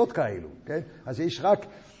אין שאלות כאלו. כן? אז יש רק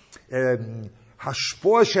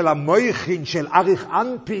השפוע של המויכין של אריך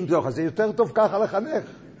אנפין, אז זה יותר טוב ככה לחנך.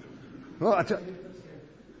 לא,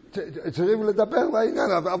 צריכים לדבר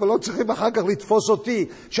בעניין, אבל לא צריכים אחר כך לתפוס אותי.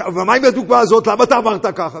 ומה עם הדוגמה הזאת? למה אתה אמרת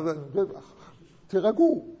ככה?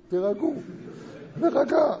 תירגעו.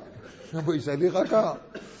 לרגע. זה לי רגע.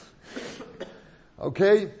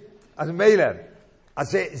 אוקיי? אז מילא.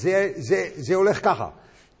 אז זה הולך ככה.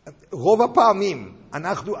 רוב הפעמים,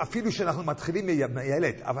 אפילו שאנחנו מתחילים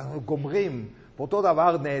מילד, אבל אנחנו גומרים באותו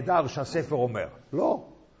דבר נהדר שהספר אומר. לא.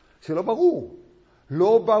 זה לא ברור.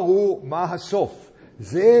 לא ברור מה הסוף.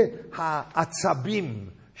 זה העצבים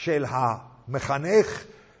של המחנך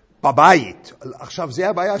בבית. עכשיו, זה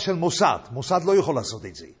הבעיה של מוסד. מוסד לא יכול לעשות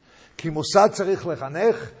את זה. כי מוסד צריך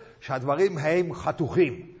לחנך שהדברים הם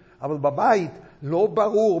חתוכים. אבל בבית לא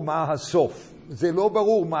ברור מה הסוף. זה לא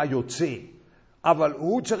ברור מה יוצא. אבל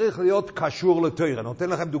הוא צריך להיות קשור לתורה. אני נותן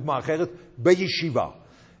לכם דוגמה אחרת בישיבה.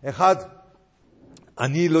 אחד,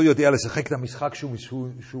 אני לא יודע לשחק את המשחק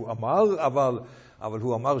שהוא אמר, אבל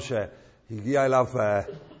הוא אמר שהגיע אליו,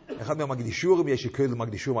 אחד מהמקדישורים, יש לי כאלה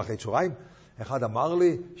מקדישורים אחרי צהריים, אחד אמר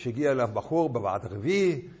לי שהגיע אליו בחור בוועד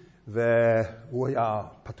הרביעי, והוא היה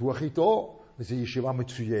פתוח איתו, וזו ישיבה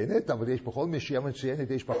מצוינת, אבל יש בכל ישיבה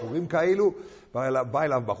מצוינת, יש בחורים כאלו, בא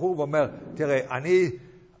אליו בחור ואומר, תראה, אני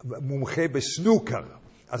מומחה בסנוקר,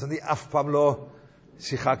 אז אני אף פעם לא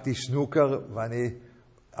שיחקתי סנוקר, ואני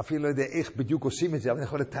אפילו לא יודע איך בדיוק עושים את זה, אבל אני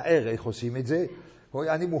יכול לתאר איך עושים את זה,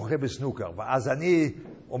 אני מומחה בסנוקר, ואז אני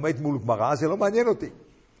עומד מול גמרא, זה לא מעניין אותי,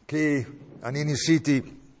 כי אני ניסיתי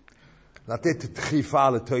לתת דחיפה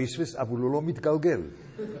לתוספות, אבל הוא לא מתגלגל.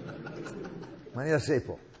 מה אני אעשה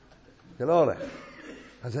פה? זה לא הולך.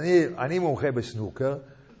 אז אני מומחה בסנוקר,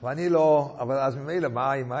 ואני לא, אבל אז ממילא,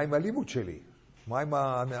 מה עם הלימוד שלי? מה עם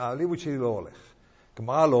הלימוד שלי לא הולך?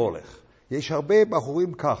 גמרא לא הולך. יש הרבה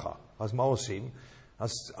בחורים ככה, אז מה עושים?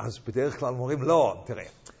 אז בדרך כלל אומרים, לא, תראה,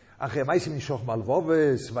 אחרי מה עושים נשוך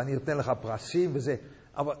מלבובס, ואני אתן לך פרסים וזה,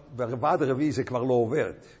 אבל בוועד הרביעי זה כבר לא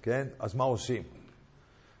עובד, כן? אז מה עושים?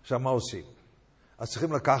 עכשיו מה עושים? אז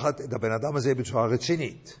צריכים לקחת את הבן אדם הזה בצורה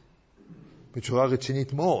רצינית. בצורה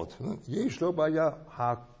רצינית מאוד. יש לו בעיה,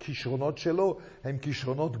 הכישרונות שלו הם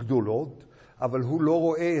כישרונות גדולות, אבל הוא לא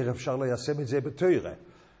רואה איך אפשר ליישם את זה בתורה.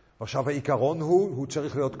 עכשיו העיקרון הוא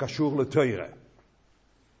צריך להיות קשור לתורה.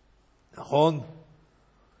 נכון?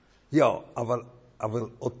 אבל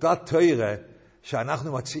אותה תורה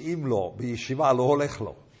שאנחנו מציעים לו בישיבה לא הולך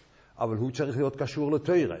לו. אבל הוא צריך להיות קשור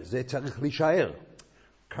לתורה, זה צריך להישאר.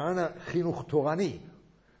 כאן החינוך תורני,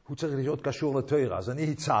 הוא צריך להיות קשור לתורה. אז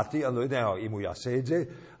אני הצעתי, אני לא יודע אם הוא יעשה את זה,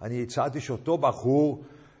 אני הצעתי שאותו בחור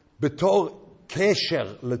בתור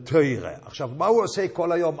קשר לתורה. עכשיו, מה הוא עושה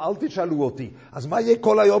כל היום? אל תשאלו אותי. אז מה יהיה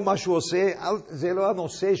כל היום מה שהוא עושה? זה לא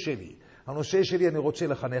הנושא שלי. הנושא שלי, אני רוצה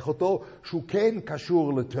לחנך אותו, שהוא כן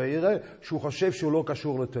קשור לתורה, שהוא חושב שהוא לא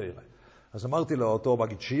קשור לתורה. אז אמרתי לו אותו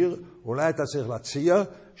בגיד שיר, אולי אתה צריך להציע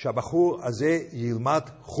שהבחור הזה ילמד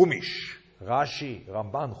חומיש. רש"י,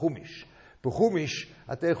 רמב"ן, חומיש. בחומיש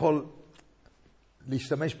אתה יכול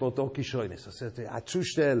להשתמש באותו כישרונס. אתה עושה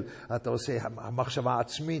הצושטל, אתה עושה המחשבה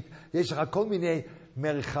העצמית. יש לך כל מיני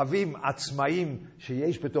מרחבים עצמאיים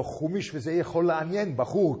שיש בתוך חומיש, וזה יכול לעניין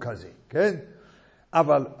בחור כזה, כן?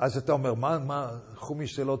 אבל, אז אתה אומר, מה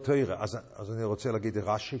חומיש זה לא תורה? אז אני רוצה להגיד,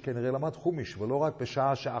 רש"י כנראה למד חומיש, ולא רק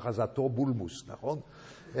בשעה שאחזתו בולמוס, נכון?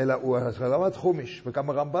 אלא הוא למד חומיש, וגם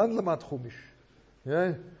הרמב"ן למד חומיש.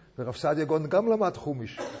 ורב סעדיה גאון גם למד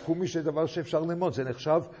חומיש. חומיש זה דבר שאפשר ללמוד, זה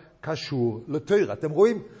נחשב קשור לתורה. אתם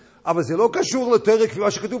רואים? אבל זה לא קשור לתורה כפי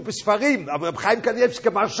מה שכתוב בספרים. אבל רב חיים קניאבסקי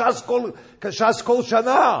אמר ש"ס כל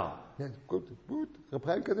שנה. רב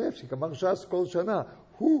חיים קניאבסקי אמר ש"ס כל שנה.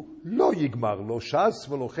 הוא לא יגמר, לא ש"ס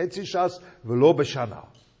ולא חצי ש"ס ולא בשנה.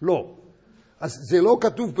 לא. אז זה לא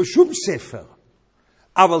כתוב בשום ספר.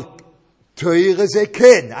 אבל תורה זה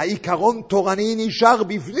כן. העיקרון תורני נשאר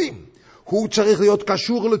בפנים. הוא צריך להיות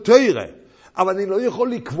קשור לתורה. אבל אני לא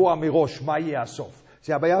יכול לקבוע מראש מה יהיה הסוף.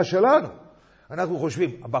 זה הבעיה שלנו. אנחנו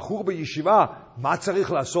חושבים, הבחור בישיבה, מה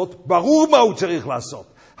צריך לעשות? ברור מה הוא צריך לעשות.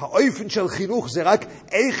 האופן של חינוך זה רק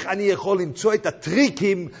איך אני יכול למצוא את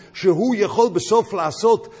הטריקים שהוא יכול בסוף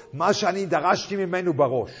לעשות מה שאני דרשתי ממנו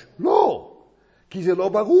בראש. לא, כי זה לא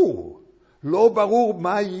ברור. לא ברור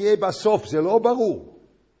מה יהיה בסוף, זה לא ברור.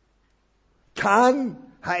 כאן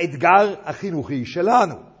האתגר החינוכי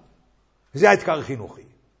שלנו. זה האתגר החינוכי.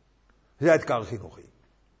 זה האתגר החינוכי.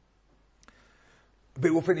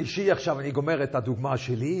 באופן אישי, עכשיו אני גומר את הדוגמה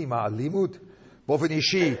שלי עם הלימוד. באופן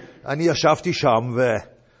אישי, אני ישבתי שם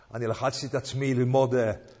ואני לחצתי את עצמי ללמוד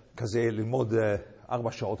כזה, ללמוד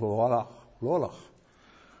 4 שעות, לא הלך.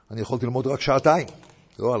 אני יכולתי ללמוד רק 2 שעתיים,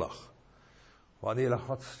 לא הלך. ואני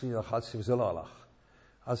לחצתי וזה לא הלך.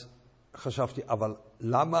 אז חשבתי, אבל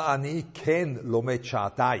למה אני כן לומד 2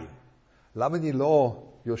 שעתיים? למה אני לא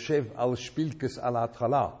יושב על שפילקס על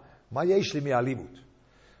ההתחלה? מה יש לי מהלימוד?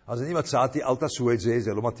 אז אני מצאתי, אל תעשו את זה,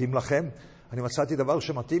 זה לא מתאים לכם. אני מצאתי דבר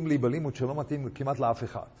שמתאים לי בלימוד שלא מתאים כמעט לאף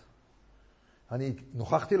אחד. אני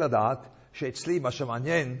נוכחתי לדעת שאצלי מה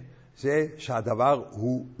שמעניין זה שהדבר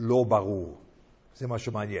הוא לא ברור. זה מה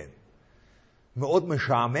שמעניין. מאוד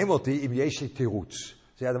משעמם אותי אם יש לי תירוץ.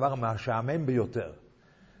 זה הדבר המשעמם ביותר.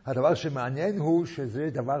 הדבר שמעניין הוא שזה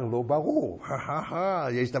דבר לא ברור.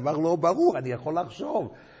 יש דבר לא ברור, אני יכול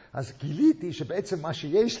לחשוב. אז גיליתי שבעצם מה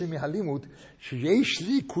שיש לי מהלימוד, שיש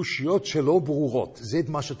לי קושיות שלא ברורות. זה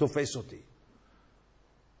מה שתופס אותי.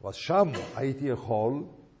 אז שם הייתי יכול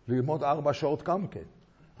ללמוד 4 שעות גם כן.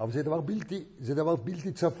 אבל זה דבר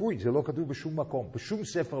בלתי צפוי, זה לא כתוב בשום מקום, בשום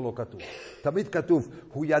ספר לא כתוב. תמיד כתוב,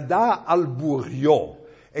 הוא ידע על בוריו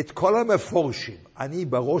את כל המפורשים, אני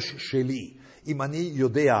בראש שלי. אם אני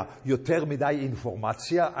יודע יותר מדי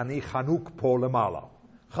אינפורמציה, אני חנוק פה למעלה.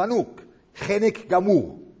 חנוק, חנק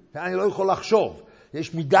גמור. אני לא יכול לחשוב,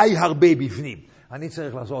 יש מדי הרבה בפנים. אני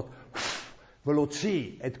צריך לעשות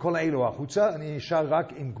ולהוציא את כל האלו החוצה, אני נשאר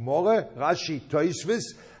רק עם גמורה, רש"י,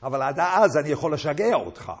 תוספות, אבל עד אז אני יכול לשגע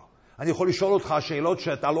אותך. אני יכול לשאול אותך שאלות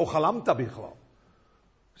שאתה לא חלמת בכלל.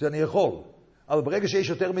 זה אני יכול. אבל ברגע שיש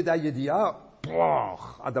יותר מדי ידיעה,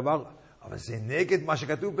 הדבר... אבל זה נגד מה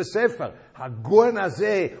שכתוב בספר. הגאון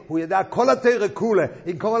הזה, הוא ידע כל התורה כולה,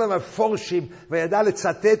 עם כל המפורשים, וידע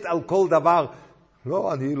לצטט על כל דבר.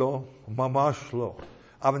 לא, אני לא, ממש לא.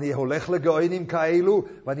 אבל אני הולך לגאונים כאלו,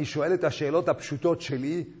 ואני שואל את השאלות הפשוטות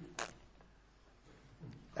שלי.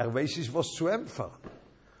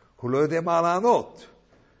 הוא לא יודע מה לענות.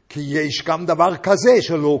 כי יש גם דבר כזה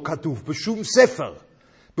שלא כתוב בשום ספר.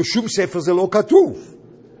 בשום ספר זה לא כתוב.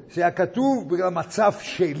 זה היה כתוב בגלל המצב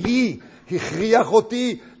שלי, הכריח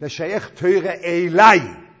אותי לשייך תורה אליי.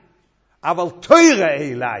 אבל תורה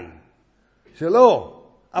אליי. זה לא.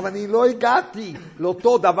 אבל אני לא הגעתי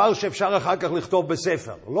לאותו דבר שאפשר אחר כך לכתוב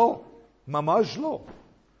בספר. לא. ממש לא.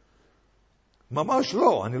 ממש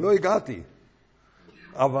לא. אני לא הגעתי.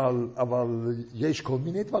 אבל יש כל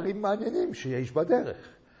מיני דברים מעניינים שיש בדרך.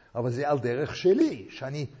 אבל זה על דרך שלי,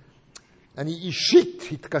 שאני אישית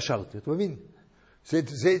התקשרתי, אתה מבין?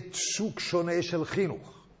 זה סוג שונה של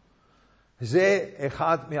חינוך. זה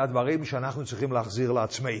אחד מהדברים שאנחנו צריכים להחזיר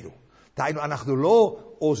לעצמנו. דהיינו, אנחנו לא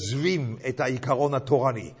עוזבים את העיקרון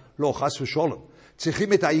התורני, לא, חס ושלום.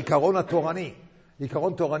 צריכים את העיקרון התורני.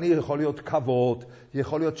 עיקרון תורני יכול להיות כבוד,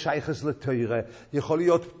 יכול להיות שייכות לתורה, יכול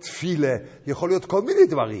להיות תפילה, יכול להיות כל מיני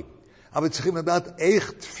דברים. אבל צריכים לדעת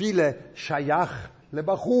איך תפילה שייך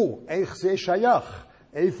לבחור, איך זה שייך,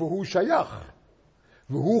 איפה הוא שייך.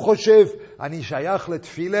 והוא חושב, אני שייך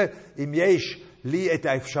לתפילה אם יש לי את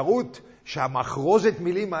האפשרות שהמחרוזת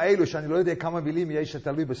מילים האלו, שאני לא יודע כמה מילים יש,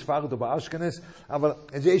 תלוי בספרד או באשכנז, אבל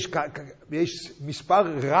יש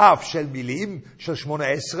מספר רב של מילים, של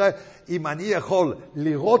 18, אם אני יכול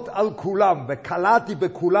לראות על כולם וקלעתי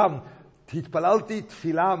בכולם, התפללתי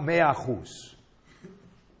תפילה 100%.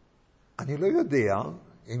 אני לא יודע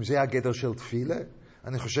אם זה הגדר של תפילה,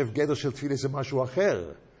 אני חושב גדר של תפילה זה משהו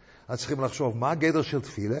אחר. אז צריכים לחשוב מה הגדר של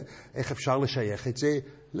תפילה, איך אפשר לשייך את זה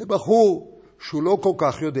לבחור שהוא לא כל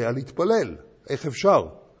כך יודע להתפלל. איך אפשר?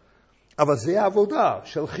 אבל זה העבודה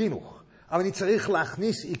של חינוך. אבל אני צריך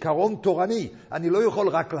להכניס עיקרון תורני. אני לא יכול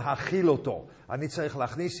רק להכיל אותו. אני צריך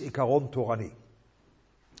להכניס עיקרון תורני.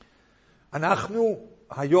 אנחנו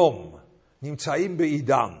היום נמצאים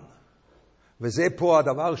בעידן, וזה פה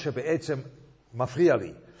הדבר שבעצם מפריע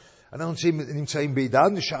לי. אנחנו נמצאים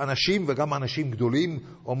בעידן שאנשים וגם אנשים גדולים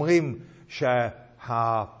אומרים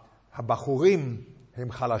שהבחורים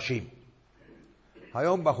הם חלשים.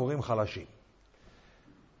 היום בחורים חלשים.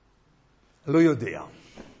 לא יודע.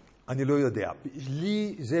 אני לא יודע.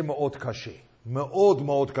 לי זה מאוד קשה. מאוד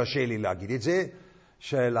מאוד קשה לי להגיד את זה,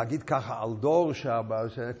 שלהגיד ככה על דור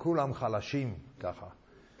שכולם חלשים ככה.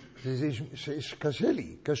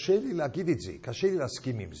 קשה לי להגיד את זה. קשה לי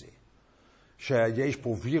להסכים עם זה. שיש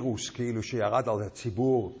פה וירוס כאילו שירד על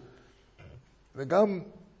הציבור. וגם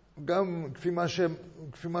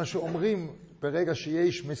כפי מה שאומרים, ברגע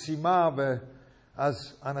שיש משימה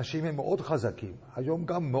אז אנשים הם מאוד חזקים. היום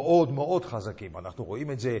גם מאוד מאוד חזקים. אנחנו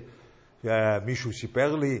רואים את זה, מישהו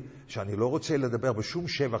סיפר לי שאני לא רוצה לדבר בשום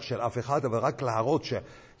שבח של אף אחד, אבל רק להראות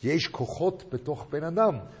שיש כוחות בתוך בן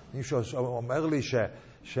אדם. מישהו אומר לי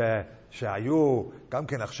שהיו גם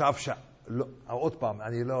כן עכשיו, עוד פעם,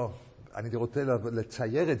 אני רוצה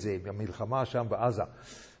לצייר את זה במלחמה שם בעזה,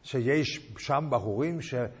 שיש שם בחורים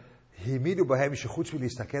שהעמידו בהם שחוץ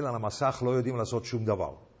מלהסתכל על המסך לא יודעים לעשות שום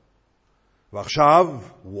דבר. ועכשיו,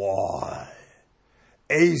 וואי,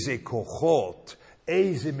 איזה כוחות,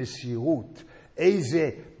 איזה מסירות, איזה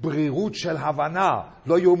ברירות של הבנה,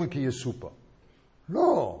 לא יאומן כי יסופר.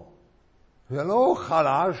 לא, זה לא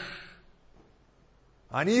חלש.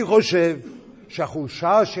 אני חושב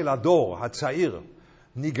שהחולשה של הדור הצעיר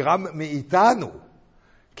נגרם מאיתנו,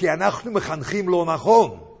 כי אנחנו מחנכים לא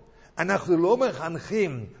נכון. אנחנו לא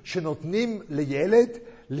מחנכים שנותנים לילד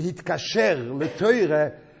להתקשר לתורה,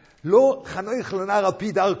 לא חנוך לנער על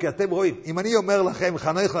פי דרכי. אתם רואים, אם אני אומר לכם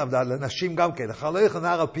חנוך לנשים גם כן, חנוך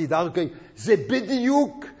לנער על פי דרכי, זה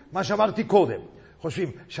בדיוק מה שאמרתי קודם.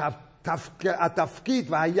 חושבים שהתפקיד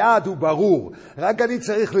והיעד הוא ברור, רק אני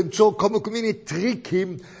צריך למצוא כל מיני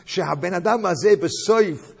טריקים שהבן אדם הזה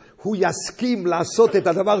בסוף הוא יסכים לעשות את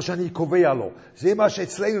הדבר שאני קובע לו. זה מה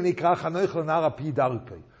שאצלנו נקרא חנוך לנער על פי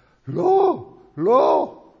דרכי.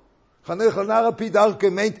 לא. חנוך לנער על פי דרכי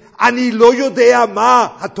meint, אני לא יודע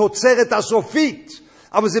מה התוצרת הסופית,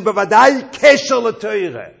 אבל זה בוודאי קשר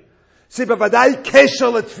לתורה. זה בוודאי קשר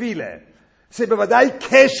לתפילה. זה בוודאי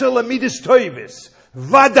קשר למידס טויבס.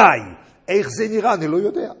 ודאי. איך זה נראה? אני לא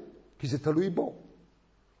יודע. כי זה תלוי בו.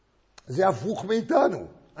 זה הפוך מאיתנו.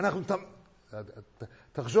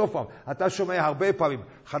 תחשוב פעם, אתה שומע הרבה פעמים,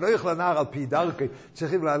 חנוך לנער על פי דרכי,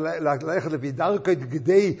 צריכים ללכת לפי דרכי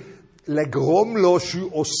כדי לגרום לו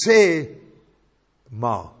שהוא עושה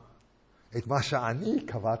מה? את מה שאני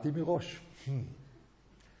קבעתי מראש.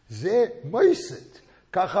 זה מויסט.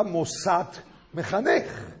 ככה מוסד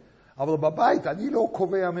מחנך. אבל בבית אני לא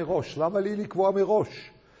קובע מראש. למה לי לקבוע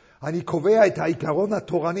מראש? אני קובע את העיקרון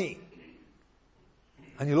התורני.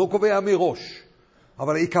 אני לא קובע מראש.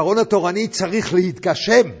 אבל העיקרון התורני צריך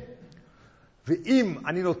להתגשם. ואם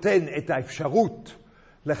אני נותן את האפשרות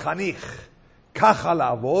לחניך ככה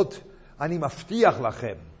לעבוד, אני מבטיח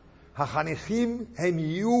לכם, החניכים הם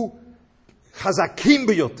יהיו חזקים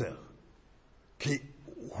ביותר. כי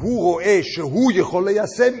הוא רואה שהוא יכול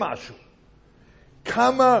ליישם משהו.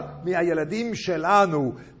 כמה מהילדים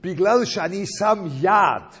שלנו, בגלל שאני שם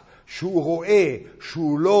יד שהוא רואה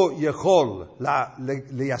שהוא לא יכול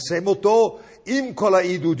ליישם אותו, עם כל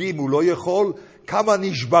העידודים הוא לא יכול, כמה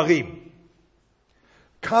נשברים.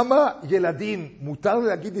 כמה ילדים, מותר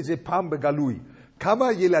להגיד את זה פעם בגלוי,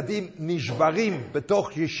 כמה ילדים נשברים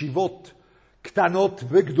בתוך ישיבות קטנות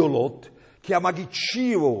וגדולות, כי המגיד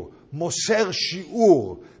שיעור מוסר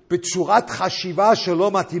שיעור בצורת חשיבה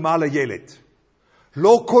שלא מתאימה לילד.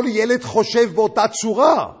 לא כל ילד חושב באותה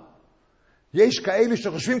צורה. יש כאלה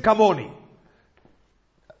שחושבים כמוני.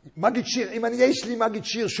 מגיד שיר, אם יש לי מגיד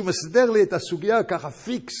שיר שהוא מסדר לי את הסוגיה ככה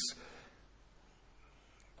פיקס,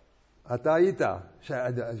 אתה היית,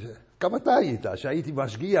 כמה אתה היית, שהייתי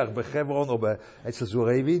משגיח בחברון או אצל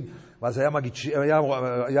זורייבין, ואז היה מגיד שיר,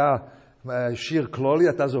 היה שיר כלולי,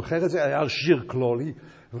 אתה זוכר את זה? היה שיר כלולי,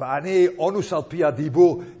 ואני אונוס על פי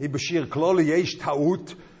הדיבור, אם בשיר כלולי יש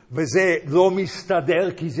טעות, וזה לא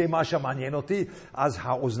מסתדר, כי זה מה שמעניין אותי, אז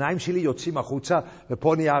האוזניים שלי יוצאים החוצה,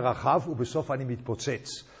 ופה נהיה רחב, ובסוף אני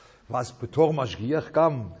מתפוצץ. ואז בתור משגיח,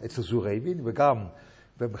 גם אצל זורייבין, וגם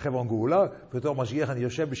בחברון גאולה, בתור משגיח אני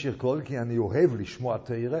יושב בשיר כלולי, כי אני אוהב לשמוע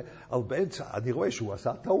תאירה, אבל באמצע אני רואה שהוא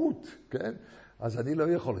עשה טעות, כן? אז אני לא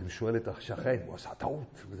יכול, אני שואל את השכן, הוא עשה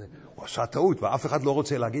טעות, הוא עשה טעות, ואף אחד לא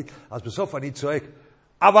רוצה להגיד, אז בסוף אני צועק,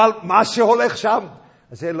 אבל מה שהולך שם,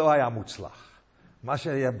 זה לא היה מוצלח. מה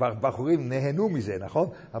שהבחורים נהנו מזה, נכון?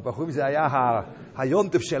 הבחורים זה היה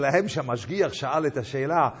היונטף שלהם שהמשגיח שאל את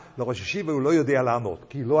השאלה לראש ישיבה והוא לא יודע לענות,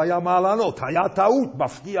 כי לא היה מה לענות, היה טעות,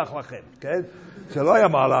 מבטיח לכם, כן? שלא היה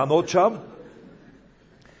מה לענות שם.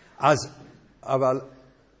 אז, אבל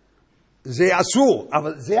זה אסור,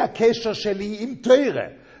 אבל זה הקשר שלי עם תורה.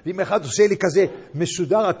 ואם אחד עושה לי כזה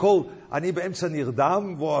מסודר הכל, אני באמצע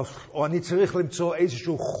נרדם, או אני צריך למצוא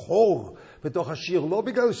איזשהו חור בתוך השיר, לא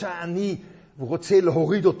בגלל שאני רוצה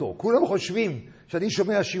להוריד אותו. כולם חושבים, שאני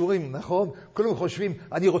שומע שיעורים, נכון? כולם חושבים,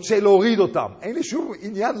 אני רוצה להוריד אותם. אין לי שום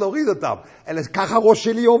עניין להוריד אותם, אלא ככה ראש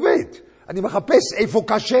שלי עובד. אני מחפש איפה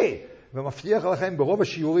קשה. ומבטיח לכם, ברוב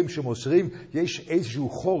השיעורים שמוסרים, יש איזשהו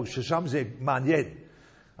חור ששם זה מעניין.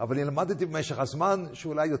 אבל אני למדתי במשך הזמן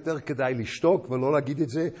שאולי יותר כדאי לשתוק ולא להגיד את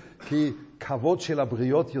זה, כי כבוד של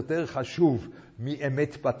הבריות יותר חשוב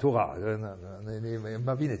מאמת בתורה. אני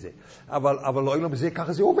מבין את זה. אבל לא יודע בזה,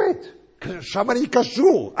 ככה זה עובד. שם אני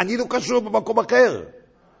קשור. אני לא קשור במקום אחר.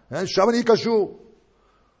 שם אני קשור.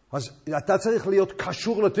 אז אתה צריך להיות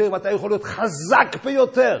קשור לתורה, ואתה יכול להיות חזק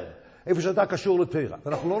ביותר. איפה שאתה קשור לתורה.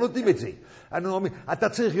 ואנחנו לא נותנים את זה. אתה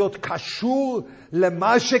צריך להיות קשור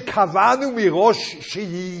למה שקבענו מראש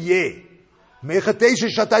שיהיה. מערכת 9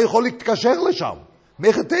 שאתה יכול להתקשר לשם.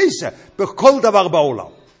 מערכת 9, בכל דבר בעולם.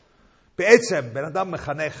 בעצם, בן אדם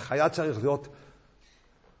מחנך היה צריך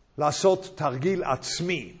לעשות תרגיל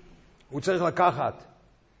עצמי. הוא צריך לקחת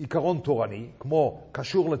עיקרון תורני, כמו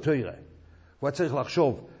קשור לתורה. הוא צריך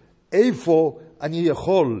לחשוב, איפה אני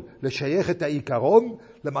יכול לשייך את העיקרון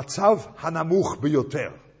למצב הנמוך ביותר.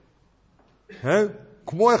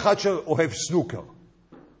 כמו אחד שאוהב סנוקר.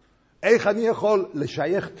 איך אני יכול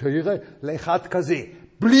לשייך תורה לאחד כזה?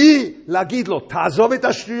 בלי להגיד לו, תעזוב את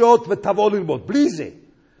השטויות ותבוא ללמוד. בלי זה.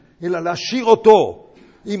 אלא להשאיר אותו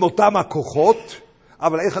עם אותם הכוחות,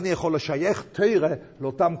 אבל איך אני יכול לשייך תורה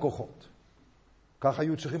לאותם כוחות? ככה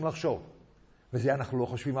היו צריכים לחשוב. וזה אנחנו לא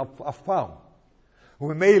חושבים אף פעם.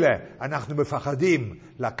 וממילא אנחנו מפחדים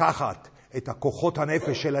לקחת את הכוחות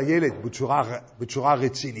הנפש של הילד בצורה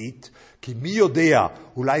רצינית, כי מי יודע,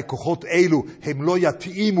 אולי כוחות אלו הם לא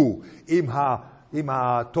יתאימו עם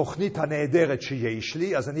התוכנית הנהדרת שיש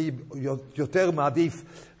לי, אז אני יותר מעדיף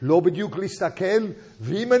לא בדיוק להסתכל,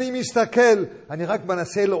 ואם אני מסתכל, אני רק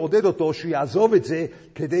מנסה לעודד אותו שהוא יעזוב את זה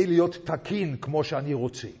כדי להיות תקין כמו שאני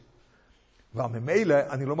רוצה. וממילא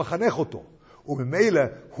אני לא מחנך אותו, וממילא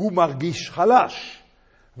הוא מרגיש חלש.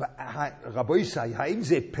 רבו ישראל, האם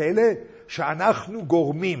זה פלא שאנחנו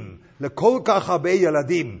גורמים לכל כך הרבה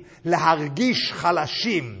ילדים להרגיש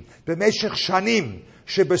חלשים במשך שנים,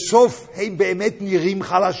 שבסוף הם באמת נראים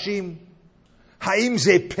חלשים? האם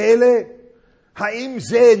זה פלא? האם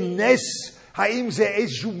זה נס? האם זה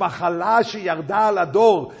איזושהי מחלה שירדה על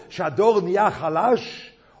הדור, שהדור נהיה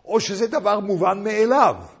חלש? או שזה דבר מובן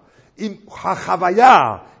מאליו? אם החוויה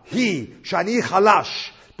היא שאני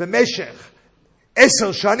חלש במשך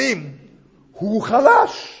 10 שנים, הוא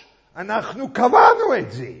חלש. אנחנו קבענו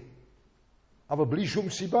את זה. אבל בלי שום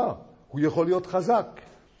סיבה. הוא יכול להיות חזק.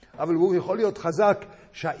 אבל הוא יכול להיות חזק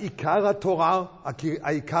שהעיקר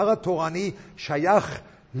התורני שייך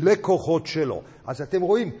לכוחות שלו. אז אתם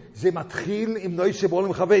רואים, זה מתחיל עם נושא בעול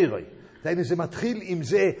עם חברי. זה מתחיל עם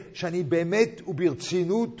זה שאני באמת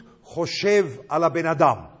וברצינות חושב על הבן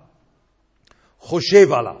אדם.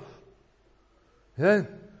 חושב עליו.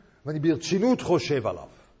 ואני ברצינות חושב עליו.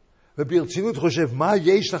 וברצינות חושב מה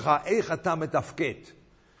יש לך, איך אתה מתפקד.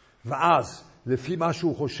 ואז, לפי מה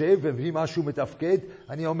שהוא חושב ולפי מה שהוא מתפקד,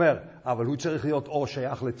 אני אומר, אבל הוא צריך להיות או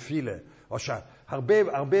שייך לתפילה, או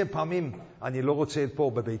שהרבה פעמים, אני לא רוצה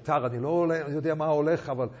פה בביתר, אני לא יודע מה הולך,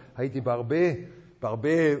 אבל הייתי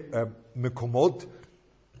בהרבה מקומות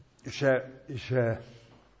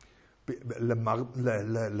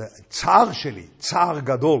לצער שלי, צער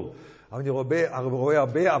גדול, אבל אני רואה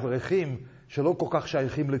הרבה אברכים שלא כל כך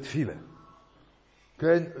שייכים לתפילה.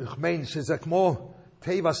 כן, שזה כמו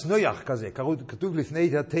תיבס נויח כזה, כתוב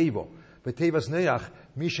לפני התיבו. בתיבס נויח,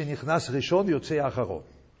 מי שנכנס ראשון יוצא אחרון.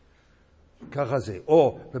 ככה זה.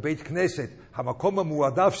 או בבית כנסת, המקום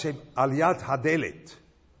המועדף שעל יד הדלת.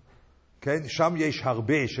 כן, שם יש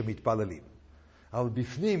הרבה שמתפללים. אבל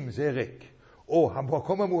בפנים זה ריק. או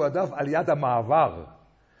המקום המועדף על יד המעבר.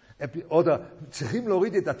 עוד צריכים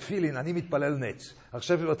להוריד את התפילין, אני מתפלל נץ.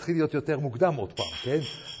 עכשיו זה מתחיל להיות יותר מוקדם עוד פעם, כן?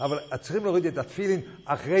 אבל צריכים להוריד את התפילין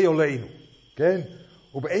אחרי עולנו, כן?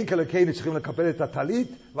 ובאין כלכנו צריכים לקבל את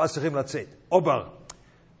הטלית, ואז צריכים לצאת.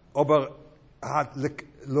 אובר,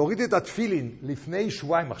 להוריד את התפילין לפני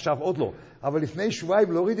שבועיים, עכשיו עוד לא, אבל לפני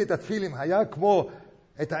שבועיים להוריד את התפילין היה כמו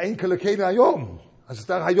את האין כלכנו היום. אז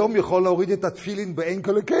אתה היום יכול להוריד את התפילין באין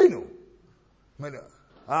כלכנו.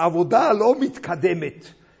 העבודה לא מתקדמת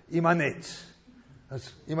עם הנץ. אז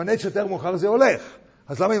עם הנץ יותר מאוחר זה הולך.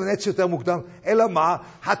 אז למה עם הנץ יותר מוקדם? אלא מה?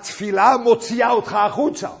 התפילה מוציאה אותך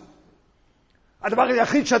החוצה. הדבר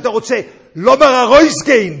היחיד שאתה רוצה, לא מררויס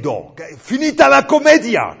גיינדו, פינית לה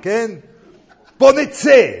קומדיה, כן? בוא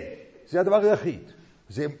נצא. זה הדבר היחיד.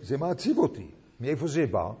 זה מעציב אותי. מאיפה זה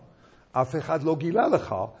בא? אף אחד לא גילה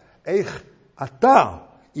לך איך אתה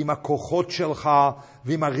עם הכוחות שלך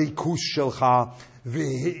ועם הריכוס שלך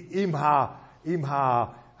ועם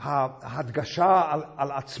ההדגשה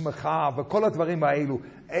על עצמך וכל הדברים האלו,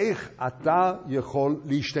 איך אתה יכול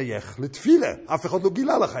להשתייך לתפילה. אף אחד לא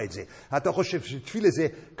גילה לך את זה. אתה חושב שתפילה זה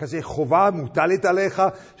כזה חובה מוטלת עליך,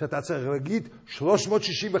 שאתה צריך להגיד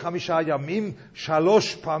 365 ימים,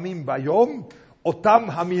 3 פעמים ביום, אותם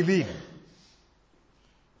המילים.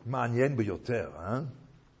 מעניין ביותר, אה?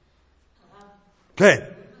 כן.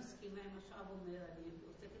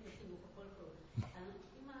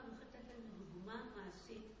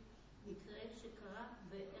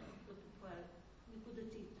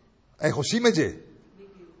 איך עושים את זה?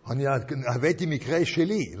 אני הבאתי מקרה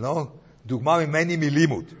שלי, לא? דוגמה ממני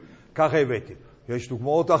מלימוד. ככה הבאתי. יש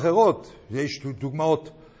דוגמאות אחרות. יש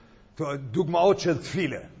דוגמאות של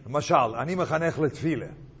תפילה. למשל, אני מחנך לתפילה.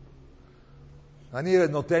 אני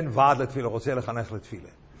נותן ועד לתפילה, רוצה לחנך לתפילה.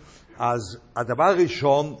 אז הדבר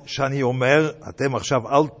הראשון שאני אומר, אתם עכשיו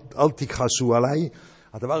אל תכעסו עליי,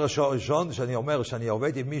 הדבר הראשון שאני אומר, שאני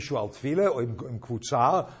עובד עם מישהו על תפילה או עם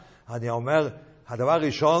קבוצה, אני אומר, הדבר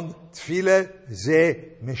הראשון, תפילה זה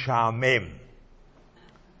משעמם.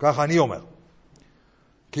 ככה אני אומר.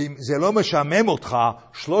 כי אם זה לא משעמם אותך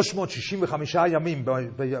 365 ימים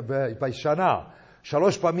בשנה,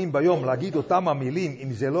 3 פעמים ביום להגיד אותם המילים,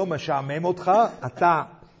 אם זה לא משעמם אותך,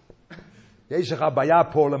 יש לך בעיה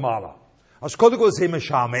פה למעלה. אז קודם כל זה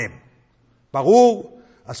משעמם. ברור?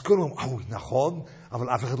 אז קודם כל, נכון, אבל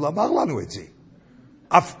אף אחד לא אמר לנו את זה.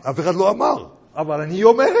 אף אחד לא אמר. אבל אני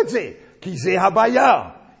אומר את זה. כי זה הבעיה.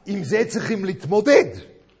 עם זה צריכים להתמודד.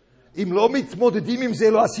 אם לא מתמודדים עם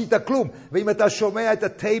זה, לא עשית כלום. ואם אתה שומע את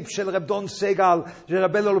הטייפ של רב דון סגל, של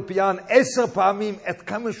רב אלופיאן, 10 פעמים, את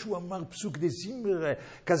כמה שהוא אמר פסוק דזימר,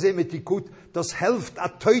 כזה מתיקות, das helft a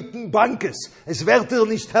teuten bankes, es wird dir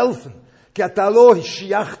nicht helfen. כי אתה לא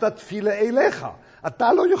שייכת תפילה אליך.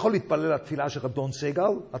 אתה לא יכול להתפלל לתפילה של רב דון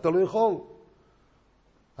סגל, אתה לא יכול.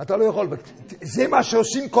 אתה לא יכול. זה מה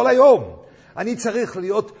שעושים כל היום. אני צריך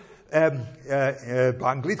להיות,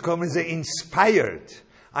 באנגלית קוראים לזה inspired.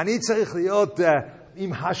 אני צריך להיות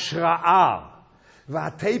עם השראה.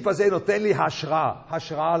 והטייפ הזה נותן לי השראה.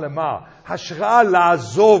 השראה למה? השראה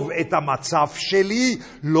לעזוב את המצב שלי,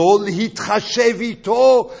 לא להתחשב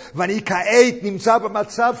איתו, ואני כעת נמצא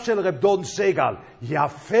במצב של רב דון סגל.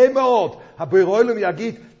 יפה מאוד. הבורא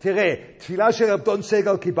יגיד, תראה, תפילה של רב דון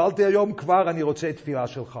סגל קיבלתי היום כבר, אני רוצה את תפילה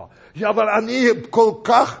שלך. אבל אני כל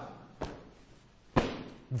כך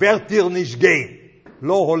ורטיר נשגן,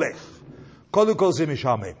 לא הולך. קודם כל זה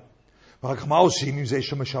משעמם. ורק מה עושים עם זה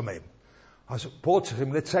שמשעמם? אז פה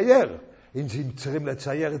צריכים לצייר. אם צריכים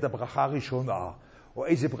לצייר את הברכה הראשונה, או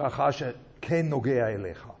איזה ברכה שכן נוגע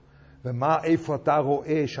אליך. ומה, איפה אתה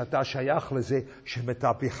רואה שאתה שייך לזה,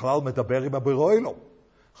 שאתה בכלל מדבר עם הבורא אלוהים.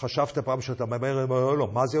 חשבת פעם שאתה מדבר עם הבורא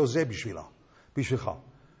אלוהים, מה זה עושה בשבילך?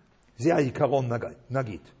 זה העיקרון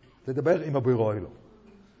נגיד. לדבר עם הבורא אלוהים.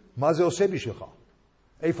 מה זה עושה בשבילך?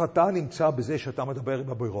 איפה אתה נמצא בזה שאתה מדבר עם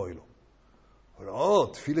הבורא אלוהים? לא,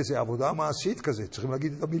 תפילה זה עבודה מעשית כזה, צריכים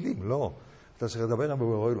להגיד את המילים, לא. אתה צריך לדבר עם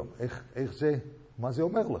הבורא אלוהים. איך זה, מה זה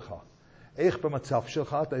אומר לך? איך במצב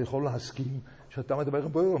שלך אתה יכול להסכים שאתה מדבר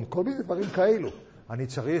עם בעולם, כל מיני דברים כאלו. אני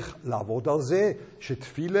צריך לעבוד על זה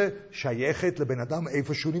שתפילה שייכת לבן אדם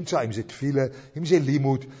איפה שהוא נמצא, אם זה תפילה, אם זה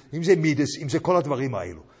לימוד, אם זה מידס, אם זה כל הדברים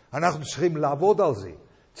האלו. אנחנו צריכים לעבוד על זה.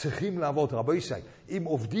 צריכים לעבוד, רבי ישראל. אם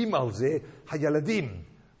עובדים על זה, הילדים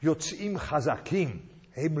יוצאים חזקים,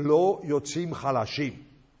 הם לא יוצאים חלשים.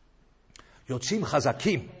 יוצאים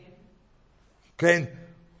חזקים. כן?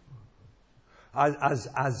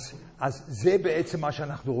 אז זה בעצם מה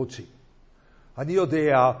שאנחנו רוצים. אני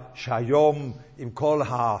יודע שהיום עם כל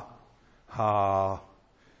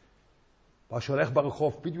מה שהולך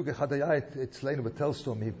ברחוב, בדיוק אחד היה אצלנו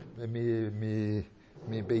בטלסטון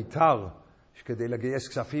מביתר, כדי לגייס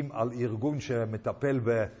כספים על ארגון שמטפל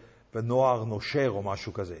בנוער נושר או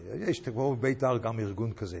משהו כזה. יש כבר בביתר גם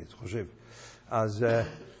ארגון כזה, אני חושב.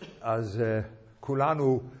 אז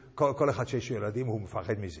כולנו, כל אחד שיש ילדים הוא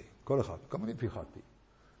מפחד מזה. כל אחד, גם אני פחדתי.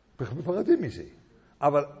 מפחדים מזה.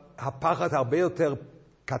 אבל הפחד הרבה יותר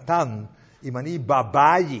קטן אם אני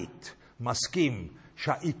בבית מסכים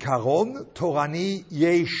שהעיקרון תורני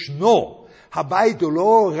ישנו. הבית הוא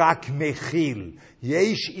לא רק מכיל,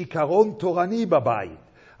 יש עיקרון תורני בבית,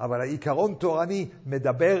 אבל העיקרון תורני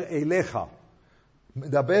מדבר אליך,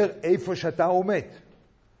 מדבר איפה שאתה עומד.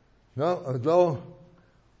 לא,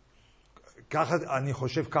 ככה, אני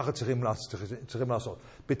חושב ככה צריכים לעשות.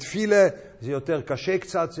 בתפילה זה יותר קשה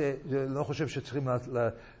קצת, זה לא חושב שצריכים,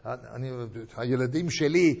 הילדים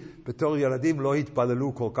שלי בתור ילדים לא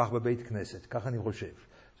התפללו כל כך בבית כנסת, ככה אני חושב.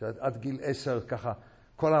 עד גיל 10 ככה,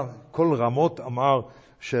 כל רמות אמר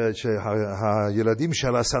שהילדים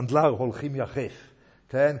של הסנדלר הולכים יחף.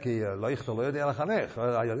 כן, כי לא יודע לחנך,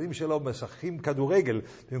 הילדים שלו משחקים כדורגל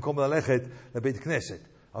במקום ללכת לבית כנסת.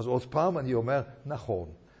 אז עוד פעם אני אומר, נכון,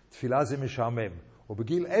 תפילה זה משעמם,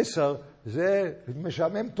 ובגיל 10 זה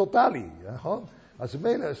משעמם טוטלי, נכון? אז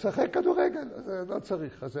מילא, שחק כדורגל, לא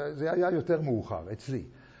צריך, אז זה היה יותר מאוחר אצלי.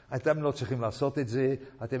 אתם לא צריכים לעשות את זה,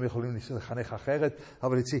 אתם יכולים לחנך אחרת,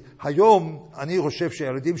 אבל אצלי, היום אני חושב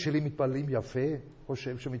שהילדים שלי מתפללים יפה,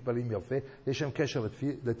 יש להם קשר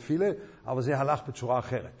לתפילה, אבל זה הלך בצורה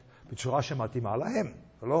אחרת, בצורה שמתאימה להם,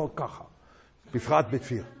 לא ככה, בפרט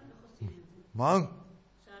בתפילה. מה?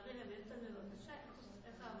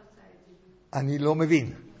 אני לא מבין.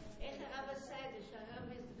 איך הרב עשה את זה, שהרב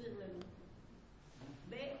הסביר לנו.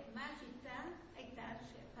 מה השיטה הייתה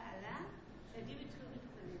שפעלה, שהילדים התחילו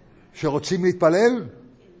להתפלל. שרוצים להתפלל?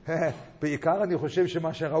 בעיקר אני חושב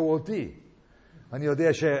שמה שראו אותי. אני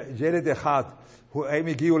יודע שילד אחד, הם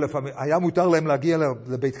הגיעו לפעמים, היה מותר להם להגיע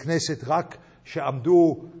לבית כנסת רק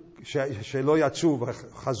שעמדו, שלא יצאו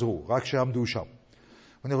וחזרו, רק שעמדו שם.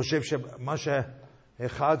 אני חושב שמה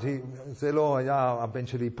אחד, זה לא היה הבן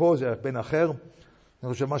שלי פה, זה בן אחר.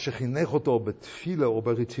 אני חושב שמה שחינך אותו בתפילה או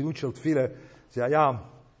ברצינות של תפילה, זה היה,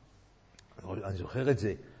 אני זוכר את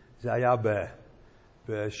זה, זה היה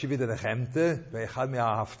בשבט הנחמתה, באחד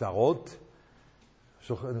מההפטרות.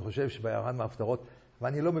 אני חושב שבאחד מההפטרות,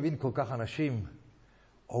 ואני לא מבין כל כך אנשים,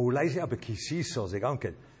 או אולי זה היה בכיסיסו, זה גם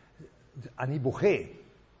כן. אני בוכה,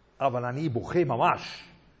 אבל אני בוכה ממש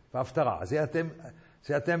בהפטרה.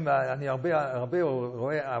 זה אתם, אני הרבה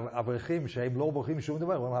רואה אברכים שהם לא בוכים שום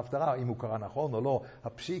דבר, אבל ההפטרה, אם הוא קרא נכון או לא,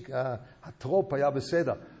 הפסיק, הטרופ היה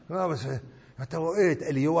בסדר. אתה רואה את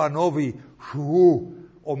אליהו הנובי, שהוא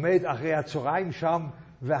עומד אחרי הצהריים שם,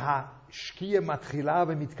 והשקיעה מתחילה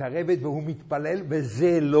ומתקרבת, והוא מתפלל,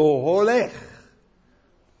 וזה לא הולך.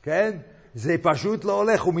 כן? זה פשוט לא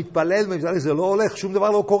הולך, הוא מתפלל, זה לא הולך, שום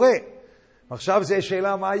דבר לא קורה. עכשיו זה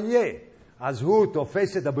שאלה מה יהיה. אז הוא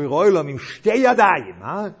תופס את הבירוילום עם שתי ידיים,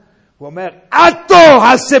 הוא אומר, אתו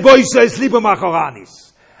הסבויסו אצלי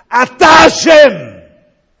במחורניס, אתה השם.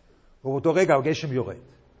 ובאותו רגע הגשם יורד.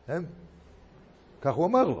 כך הוא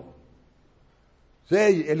אומר לו. זה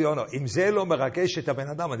עליונו. אם זה לא מרגש את הבן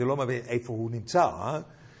אדם, אני לא מבין איפה הוא נמצא.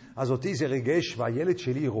 אז אותי זה רגש, והילד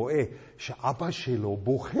שלי רואה שאבא שלו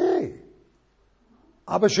בוכה.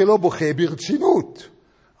 אבא שלו בוכה ברצינות.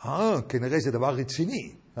 כנראה זה דבר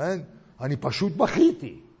רציני. אני פשוט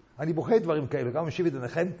בכיתי. אני בוכה דברים כאלה, גם שבט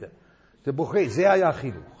הנחמתה. זה בוכה, זה היה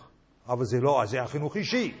החינוך. אבל זה לא, זה היה חינוך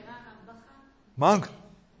אישי. מה?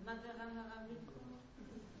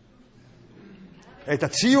 את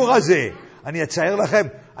הציור הזה, אני אצייר לכם,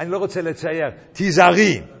 אני לא רוצה לצייר,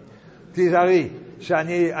 תיזהרי,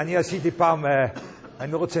 שאני עשיתי פעם,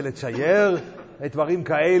 אני לא רוצה לצייר את דברים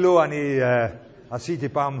כאלו, אני עשיתי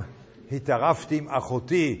פעם, התערפתי עם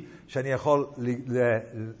אחותי, שאני יכול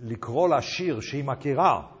לקרוא לה שיר שהיא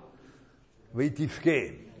מכירה, והיא תבכה.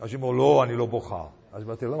 אז היא אמרה, לא, אני לא בוכה. אז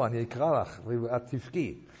אמרתי, לא, אני אקרא לך, ואת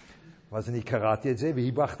תבכי. ואז אני קראתי את זה,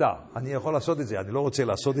 והיא בכתה. אני יכול לעשות את זה, אני לא רוצה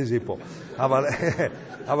לעשות את זה פה.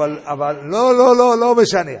 אבל לא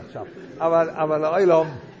משנה עכשיו. אבל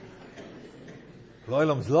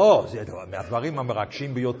לא, זה מהדברים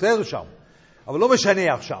המרגשים ביותר שם. אבל לא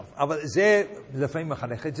משנה עכשיו. אבל זה, לפעמים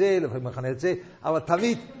מחנך את זה, לפעמים מחנך את זה, אבל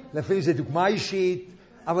תמיד, לפעמים זה דוגמה אישית,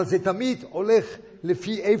 אבל זה תמיד הולך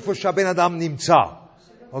לפי איפה שהבן אדם נמצא.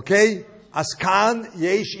 אוקיי? אז כאן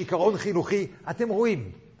יש עיקרון חינוכי. אתם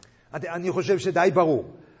רואים, אני חושב שדי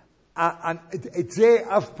ברור. את זה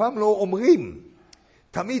אף פעם לא אומרים.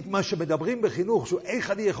 תמיד מה שמדברים בחינוך,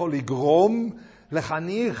 שאיך אני יכול לגרום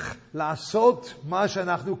לחניך לעשות מה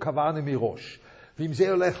שאנחנו קבענו מראש. ואם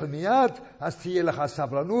זה הולך מיד, אז תהיה לך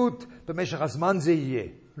סבלנות, במשך הזמן זה יהיה.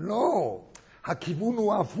 לא, הכיוון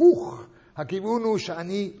הוא הפוך. הכיוון הוא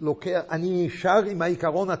שאני נשאר עם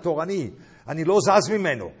העיקרון התורני. אני לא זז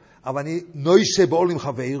ממנו, אבל אני נושא בעול עם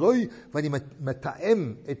חברוי, ואני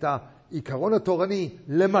מתאם את העיקרון התורני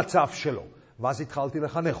למצב שלו. ואז התחלתי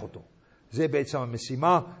לחנך אותו. זה בעצם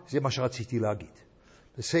המשימה, זה מה שרציתי להגיד.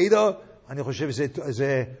 בסדר? אני חושב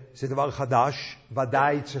שזה דבר חדש,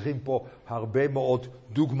 ודאי צריכים פה הרבה מאוד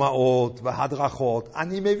דוגמאות והדרכות.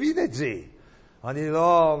 אני מבין את זה.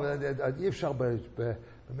 אי אפשר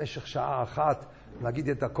במשך שעה אחת להגיד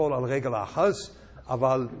את הכל על רגל אחת,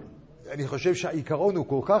 אבל אני חושב שהעיקרון הוא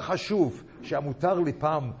כל כך חשוב, שמותר לי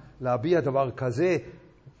פעם להביע דבר כזה,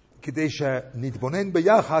 כדי שנתבונן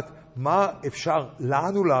ביחד מה אפשר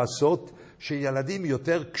לנו לעשות, שילדים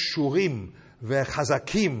יותר קשורים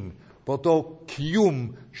וחזקים באותו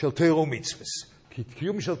קיום של תורה ומצוות. כי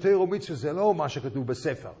קיום של תורה ומצוות זה לא מה שכתוב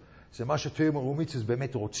בספר, זה מה שתורה ומצוות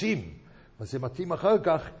באמת רוצים, וזה מתאים אחר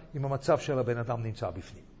כך אם המצב של הבן אדם נמצא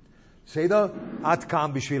בפנים. בסדר? עד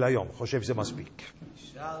כאן בשביל היום. חושב שזה מספיק.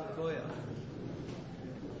 שער כוח.